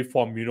anything away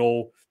from,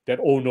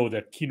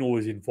 that Kino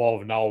is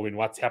involved now in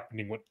what's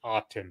happening with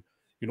art and,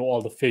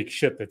 all the fake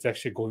shit that's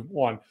actually going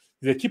on,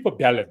 is that keep a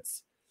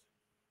balance.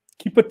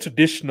 Keep it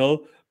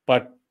traditional,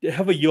 but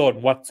have a ear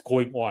on what's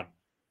going on.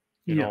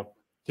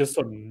 Just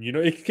on,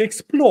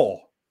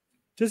 explore.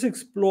 just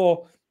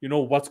explore,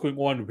 what's going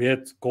on, where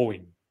it's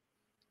going.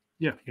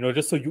 Yeah.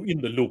 Just so you're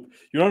in the loop.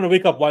 You don't want to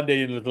wake up one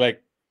day and it's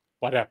like,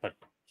 what happened?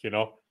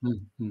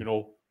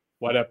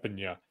 What happened?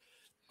 Yeah.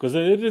 Because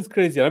it is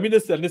crazy. I mean,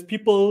 there's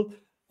people,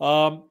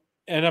 and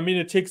I mean,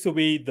 it takes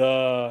away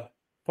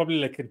probably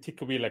like can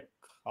take away like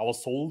our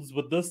souls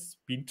with this,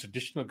 being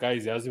traditional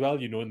guys as well,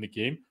 in the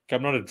game. Okay,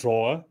 I'm not a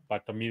drawer,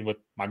 but I mean, with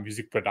my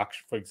music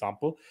production, for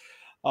example,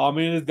 I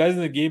mean, there's guys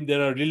in the game that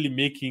are really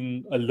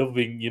making a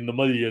living in the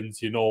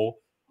millions,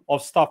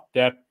 of stuff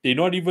that they're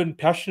not even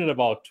passionate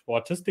about or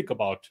artistic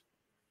about.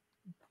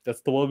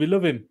 That's the world we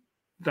live in.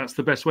 That's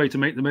the best way to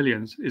make the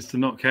millions, is to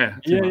not care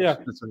too much. Yeah.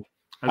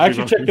 I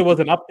actually checked, there was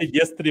an update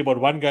yesterday about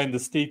one guy in the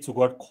States who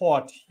got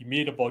caught. He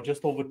made about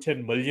just over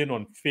 10 million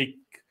on fake.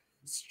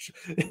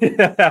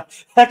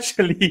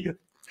 Actually,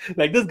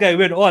 like this guy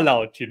went all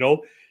out,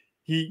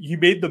 He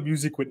made the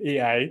music with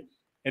AI,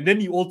 and then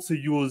he also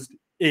used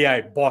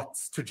AI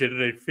bots to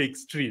generate fake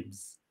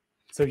streams.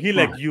 So he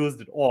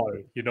used it all,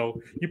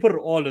 He put it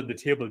all on the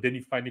table, then he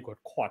finally got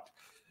caught.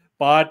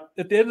 But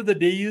at the end of the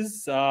day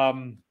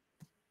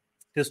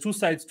there's two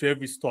sides to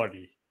every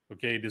story.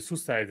 Okay, there's two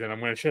sides, and I'm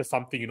going to share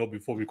something,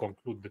 before we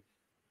conclude,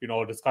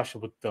 our discussion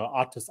with the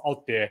artists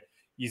out there,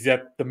 is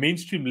that the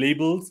mainstream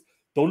labels,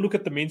 don't look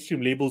at the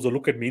mainstream labels or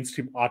look at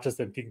mainstream artists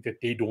and think that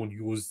they don't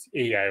use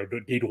AI or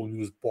they don't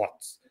use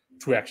bots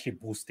to actually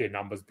boost their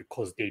numbers,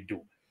 because they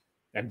do.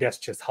 And that's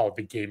just how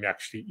the game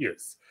actually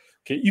is.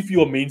 Okay, if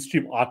you're a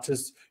mainstream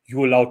artist,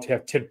 you're allowed to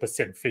have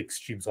 10% fake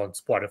streams on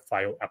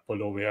Spotify or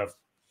Apple or wherever.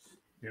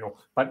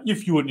 But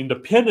if you're an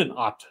independent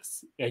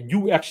artist and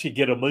you actually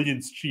get 1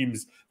 million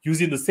streams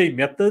using the same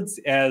methods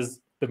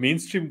as the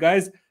mainstream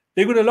guys,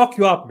 they're going to lock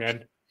you up,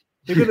 man.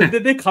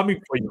 They're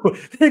coming for you.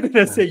 They're going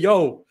to say,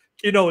 yo,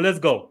 let's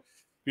go.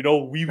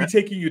 We're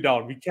taking you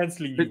down. We're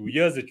canceling you.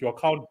 Here's it. Your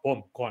account,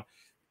 boom, gone.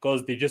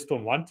 Because they just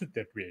don't want it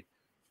that way.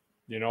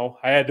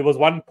 There was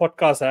one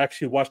podcast I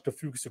actually watched a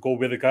few weeks ago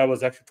where the guy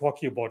was actually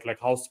talking about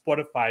like how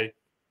Spotify,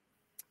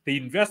 the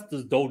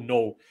investors don't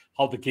know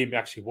how the game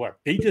actually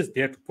works. They just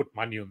dare to put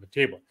money on the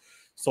table.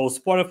 So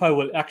Spotify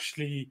will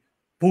actually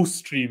boost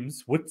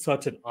streams with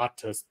certain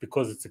artists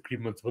because it's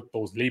agreements with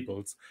those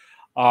labels,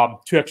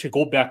 to actually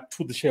go back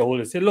to the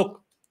shareholders and say,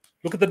 look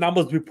at the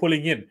numbers we're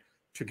pulling in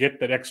to get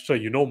that extra,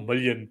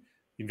 million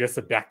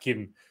invested back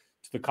in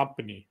to the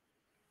company.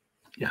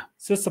 Yeah.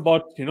 It's just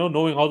about,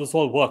 knowing how this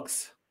all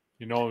works,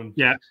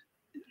 Yeah.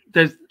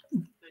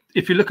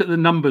 If you look at the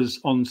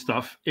numbers on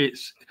stuff,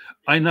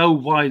 I know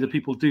why the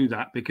people do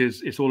that,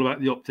 because it's all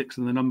about the optics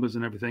and the numbers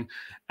and everything,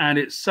 and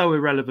it's so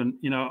irrelevant.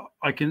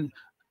 I can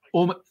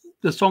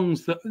the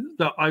songs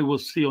that I will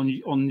see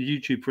on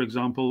YouTube, for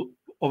example,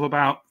 of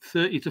about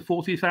 30 to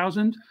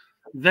 40,000,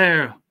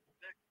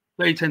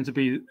 they tend to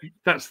be,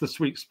 that's the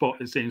sweet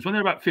spot, it seems. When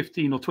they're about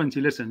 15 or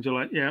 20 listens, you're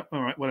like, yeah,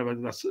 all right, whatever,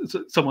 that's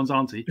someone's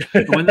auntie.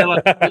 And when they're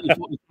like 30,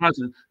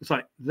 40,000, it's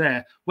like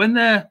there. When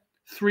they're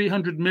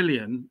 300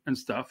 million and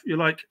stuff, you're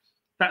like,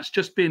 that's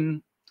just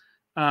been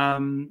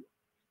bought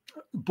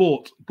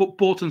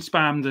and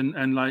spammed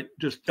and like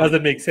just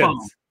doesn't make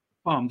sense.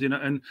 Farmed,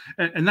 and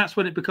that's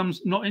when it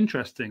becomes not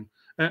interesting.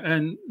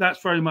 And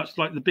that's very much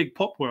like the big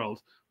pop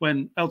world,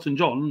 when Elton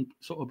John,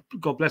 sort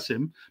of, God bless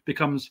him,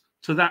 becomes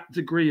to that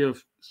degree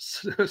of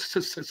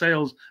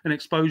sales and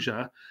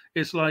exposure.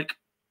 It's like,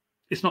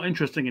 it's not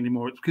interesting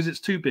anymore because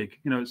it's too big.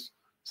 It's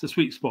the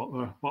sweet spot,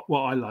 or what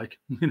I like.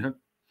 The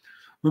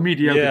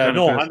mediocre. Yeah, kind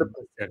no, of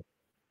 100%.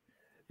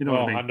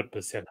 What I mean?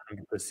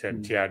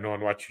 100%. Yeah, no,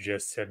 on what you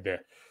just said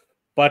there.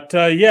 But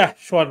yeah,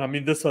 Sean, I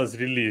mean, this was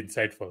really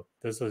insightful.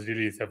 This was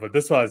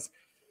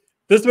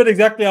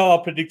exactly how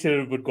I predicted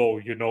it would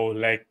go.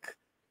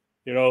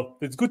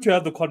 It's good to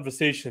have the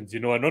conversations,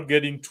 and not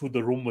get into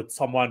the room with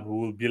someone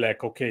who will be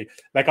like, okay,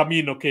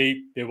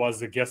 there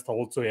was a guest I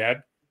also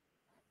had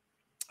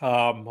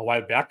a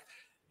while back,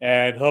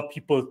 and her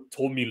people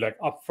told me like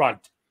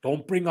upfront,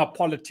 don't bring up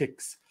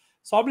politics.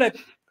 So I'm like,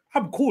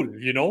 I'm cool,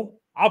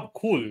 I'm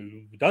cool.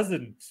 It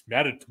doesn't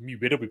matter to me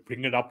whether we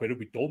bring it up, whether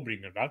we don't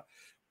bring it up.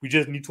 We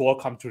just need to all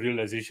come to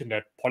realization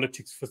that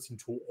politics fits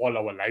into all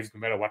our lives, no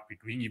matter what we're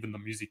doing, even the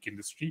music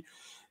industry.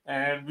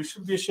 And we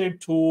shouldn't be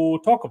ashamed to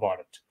talk about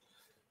it.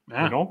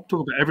 Talk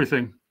about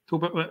everything.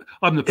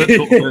 I'm the sort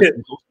of person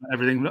who talks about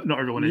everything. Not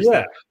everyone is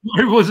there. Not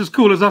everyone's as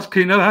cool as us,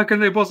 Kino. How can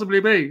they possibly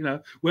be?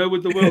 Where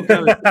would the world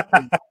go?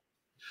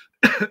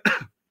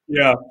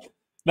 Yeah.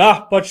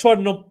 Nah, but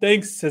Sean, no,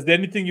 thanks. Is there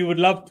anything you would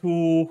love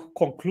to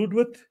conclude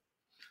with?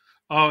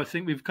 Oh, I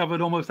think we've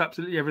covered almost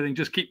absolutely everything.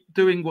 Just keep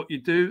doing what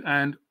you do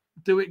and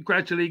do it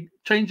gradually.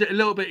 Change it a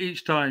little bit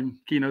each time,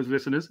 Kino's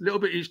listeners. A little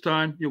bit each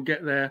time, you'll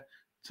get there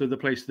to the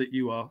place that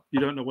you are. You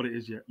don't know what it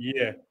is yet.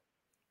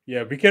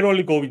 Yeah. We can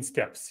only go in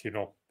steps,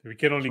 We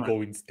can only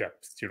go in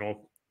steps,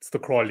 It's the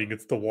crawling,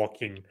 it's the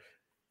walking,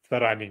 it's the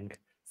running,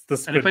 it's the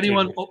sprinting. And if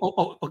anyone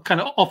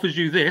kind of offers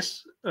you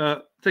this,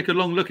 take a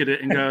long look at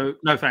it and go,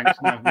 no, thanks.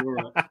 No, you're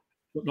all right.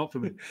 Not for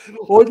me.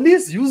 Or at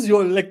least use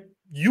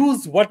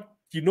what,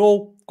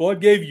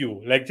 God gave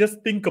you.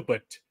 Just think a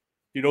bit,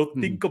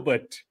 think a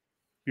bit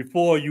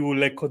before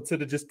you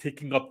consider just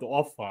taking up the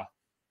offer.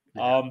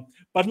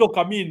 But look,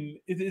 I mean,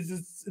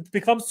 it's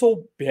become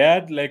so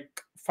bad, like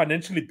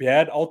financially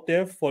bad out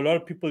there for a lot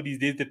of people these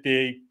days that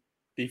they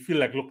feel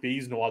like, look, there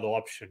is no other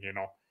option,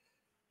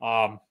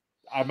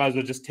 I might as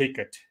well just take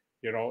it.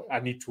 I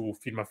need to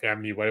feed my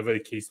family, whatever the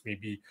case may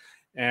be.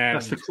 And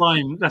that's the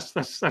crime. That's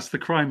the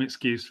crime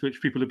excuse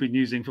which people have been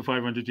using for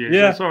 500 years.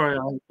 Yeah. Sorry,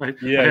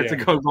 I had to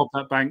go rob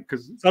that bank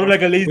because sort of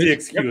like a lazy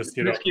excuse,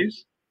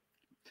 Excuse.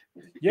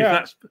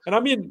 Yeah, and I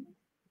mean,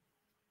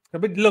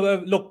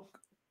 look,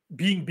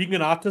 being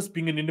an artist,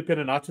 being an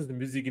independent artist in the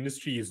music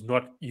industry is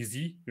not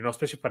easy,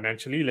 especially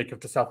financially. Like, you have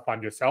to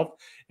self-fund yourself.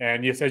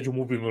 And yes, as you're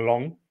moving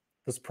along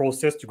this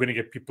process, you're going to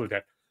get people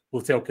that will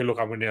say, okay, look,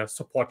 I'm going to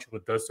support you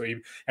with this.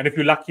 And if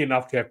you're lucky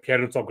enough to have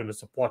parents who are going to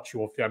support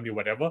you or family,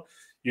 whatever,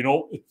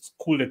 it's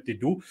cool that they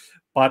do.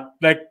 But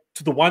like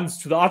to the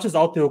artists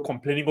out there who are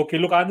complaining, okay,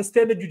 look, I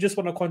understand that you just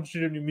want to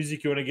concentrate on your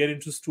music, you want to get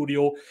into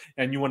studio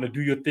and you want to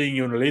do your thing,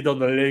 you want to lay down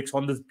the lyrics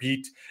on this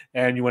beat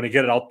and you want to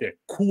get it out there.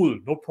 Cool,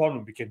 no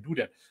problem, we can do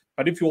that.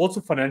 But if you're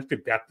also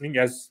financially battling,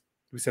 as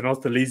we said, now it's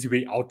the lazy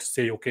way out to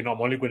say, okay, no,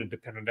 I'm only going to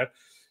depend on that.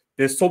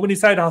 There's so many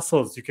side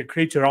hustles you can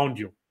create around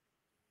you.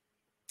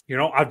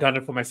 I've done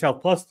it for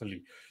myself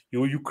personally.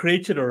 You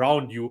create it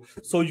around you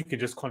so you can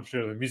just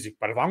concentrate on the music.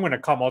 But if I'm going to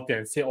come out there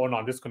and say, oh no,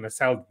 I'm just going to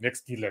sell the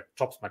next deal that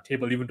drops my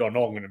table, even though I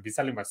know I'm going to be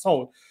selling my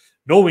soul,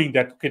 knowing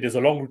that, okay, there's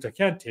a long route I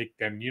can't take,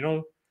 then,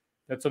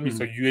 that's on me.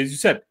 So as you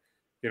said,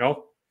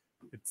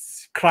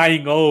 it's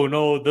crying, oh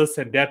no, this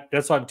and that.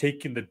 That's why I'm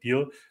taking the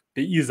deal.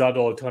 There is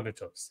other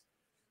alternatives.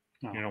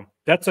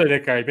 That's why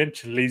I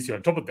eventually lazy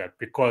on top of that,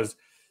 because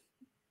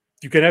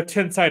you can have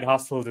 10 side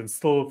hustles and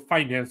still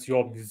finance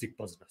your music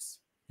business.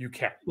 You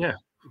can. Yeah.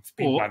 It's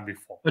been done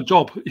before. A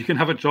job. You can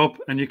have a job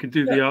and you can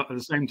do the art at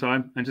the same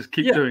time and just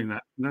keep doing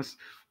that. And that's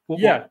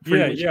what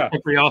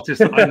every artist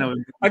that I know.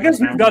 I guess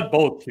we've done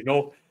both,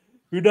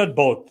 We've done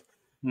both.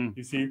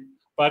 You see.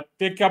 But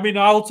I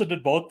also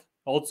did both.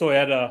 I also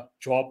had a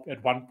job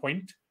at one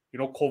point.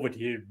 COVID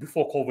here.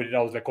 Before COVID,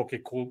 I was like,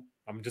 okay, cool.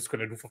 I'm just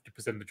going to do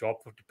 50% of the job,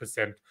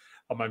 50%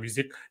 of my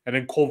music. And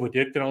then COVID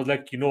hit. And I was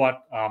like, you know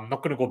what? I'm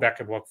not going to go back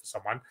and work for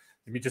someone.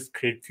 Let me just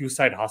create a few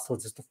side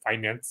hustles just to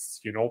finance,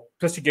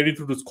 just to get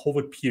into this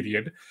COVID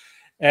period.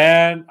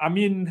 And I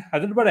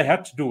did what I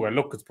had to do. And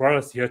look, it's brought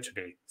us here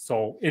today.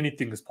 So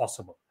anything is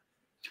possible.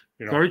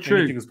 Very true.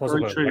 Anything is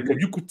possible. Like, if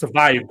you could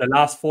survive the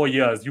last 4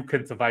 years, you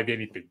can survive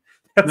anything.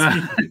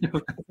 That's me.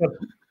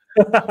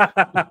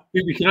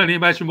 We can only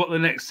imagine what the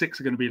next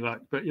 6 are going to be like.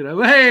 But,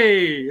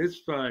 hey, it's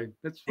fine.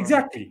 That's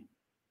fine.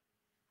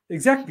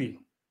 Exactly.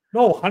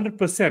 No,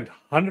 100%.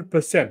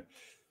 100%.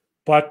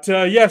 But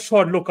yeah,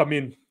 Sean, look,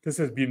 this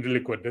has been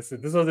really good. This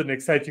was an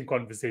exciting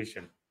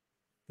conversation.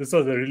 This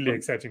was a really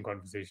exciting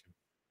conversation.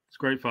 It's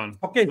great fun.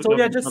 Okay, so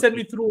yeah, just send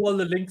me through all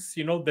the links,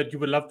 that you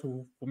would love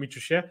for me to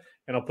share,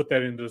 and I'll put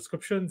that in the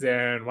descriptions.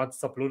 And once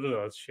it's uploaded,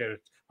 I'll share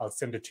it. I'll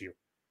send it to you.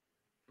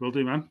 Will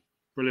do, man.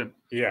 Brilliant.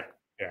 Yeah.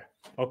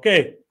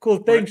 Okay, cool.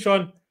 Thanks,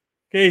 Sean.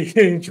 Okay,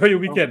 enjoy your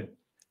weekend.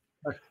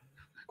 Bye.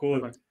 Cool.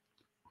 Bye-bye.